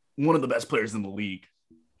one of the best players in the league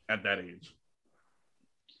at that age.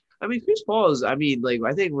 I mean, Chris Paul is. I mean, like,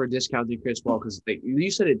 I think we're discounting Chris Paul because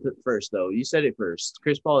you said it first, though. You said it first.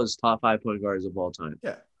 Chris Paul is top 5 point guards of all time.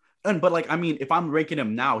 Yeah, but like, I mean, if I'm ranking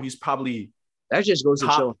him now, he's probably that just goes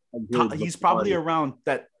to show. He's probably around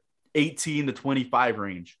that 18 to 25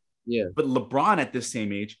 range. Yeah, but LeBron at this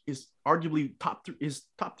same age is arguably top 3. Is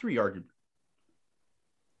top 3 arguably.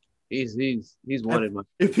 He's one of my.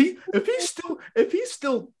 If he's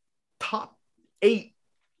still top 8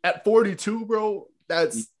 at 42, bro,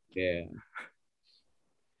 that's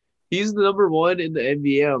He's the number 1 in the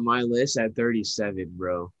NBA on my list at 37,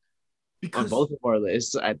 bro. Because on both of our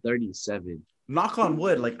lists at 37. Knock on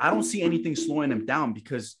wood, like, I don't see anything slowing him down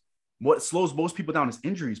because what slows most people down is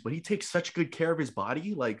injuries, but he takes such good care of his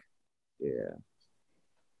body, like. Yeah.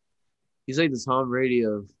 He's like the Tom Brady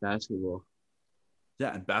of basketball.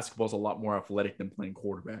 Yeah, and basketball's a lot more athletic than playing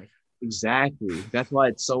quarterback. Exactly. That's why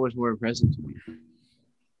it's so much more impressive to me.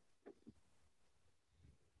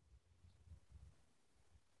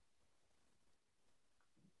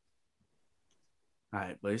 All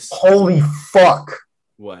right, boys. Holy fuck.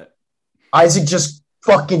 What? Isaac just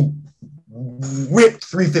fucking ripped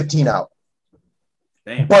 315 out.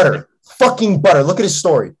 Damn. Butter. Fucking butter. Look at his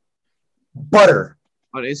story. Butter.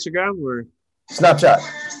 On Instagram or Snapchat?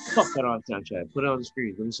 Fuck that on Snapchat. Put it on the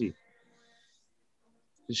screen. Let me see.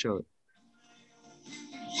 Just show it.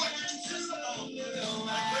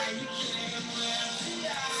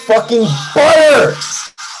 Fucking butter!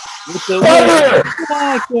 Butter!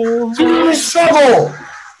 Struggle!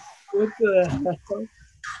 What the hell?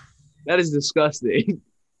 That is disgusting.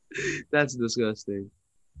 That's disgusting.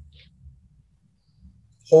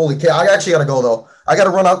 Holy cow! I actually gotta go though. I gotta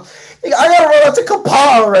run out. I gotta run out to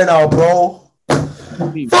Kampala right now, bro.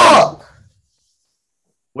 Fuck!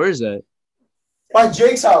 Where is that? By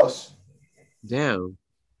Jake's house. Damn.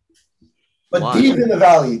 But Why? deep in the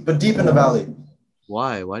valley.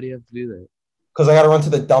 Why? Why do you have to do that? Because I gotta run to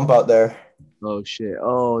the dump out there. Oh shit.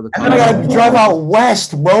 Oh, and then I gotta drive out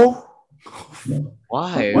west, bro.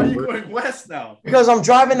 Why? Why are you going west now? Because I'm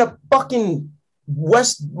driving to fucking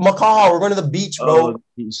West Macau. We're going to the beach, bro.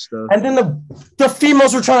 Beach stuff. And then the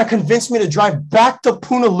females were trying to convince me to drive back to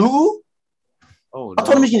Punaluu. Oh, no. I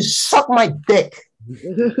told them you can suck my dick.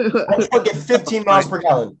 I'll get 15 miles per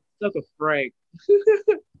gallon. Suck a Frank.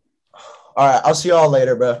 All right, I'll see y'all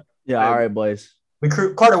later, bro. Yeah, all right, boys.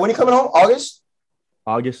 Carter, when are you coming home? August?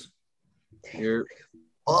 Here.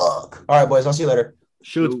 Fuck. All right, boys. I'll see you later.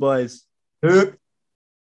 Shoots, boys. Hoop.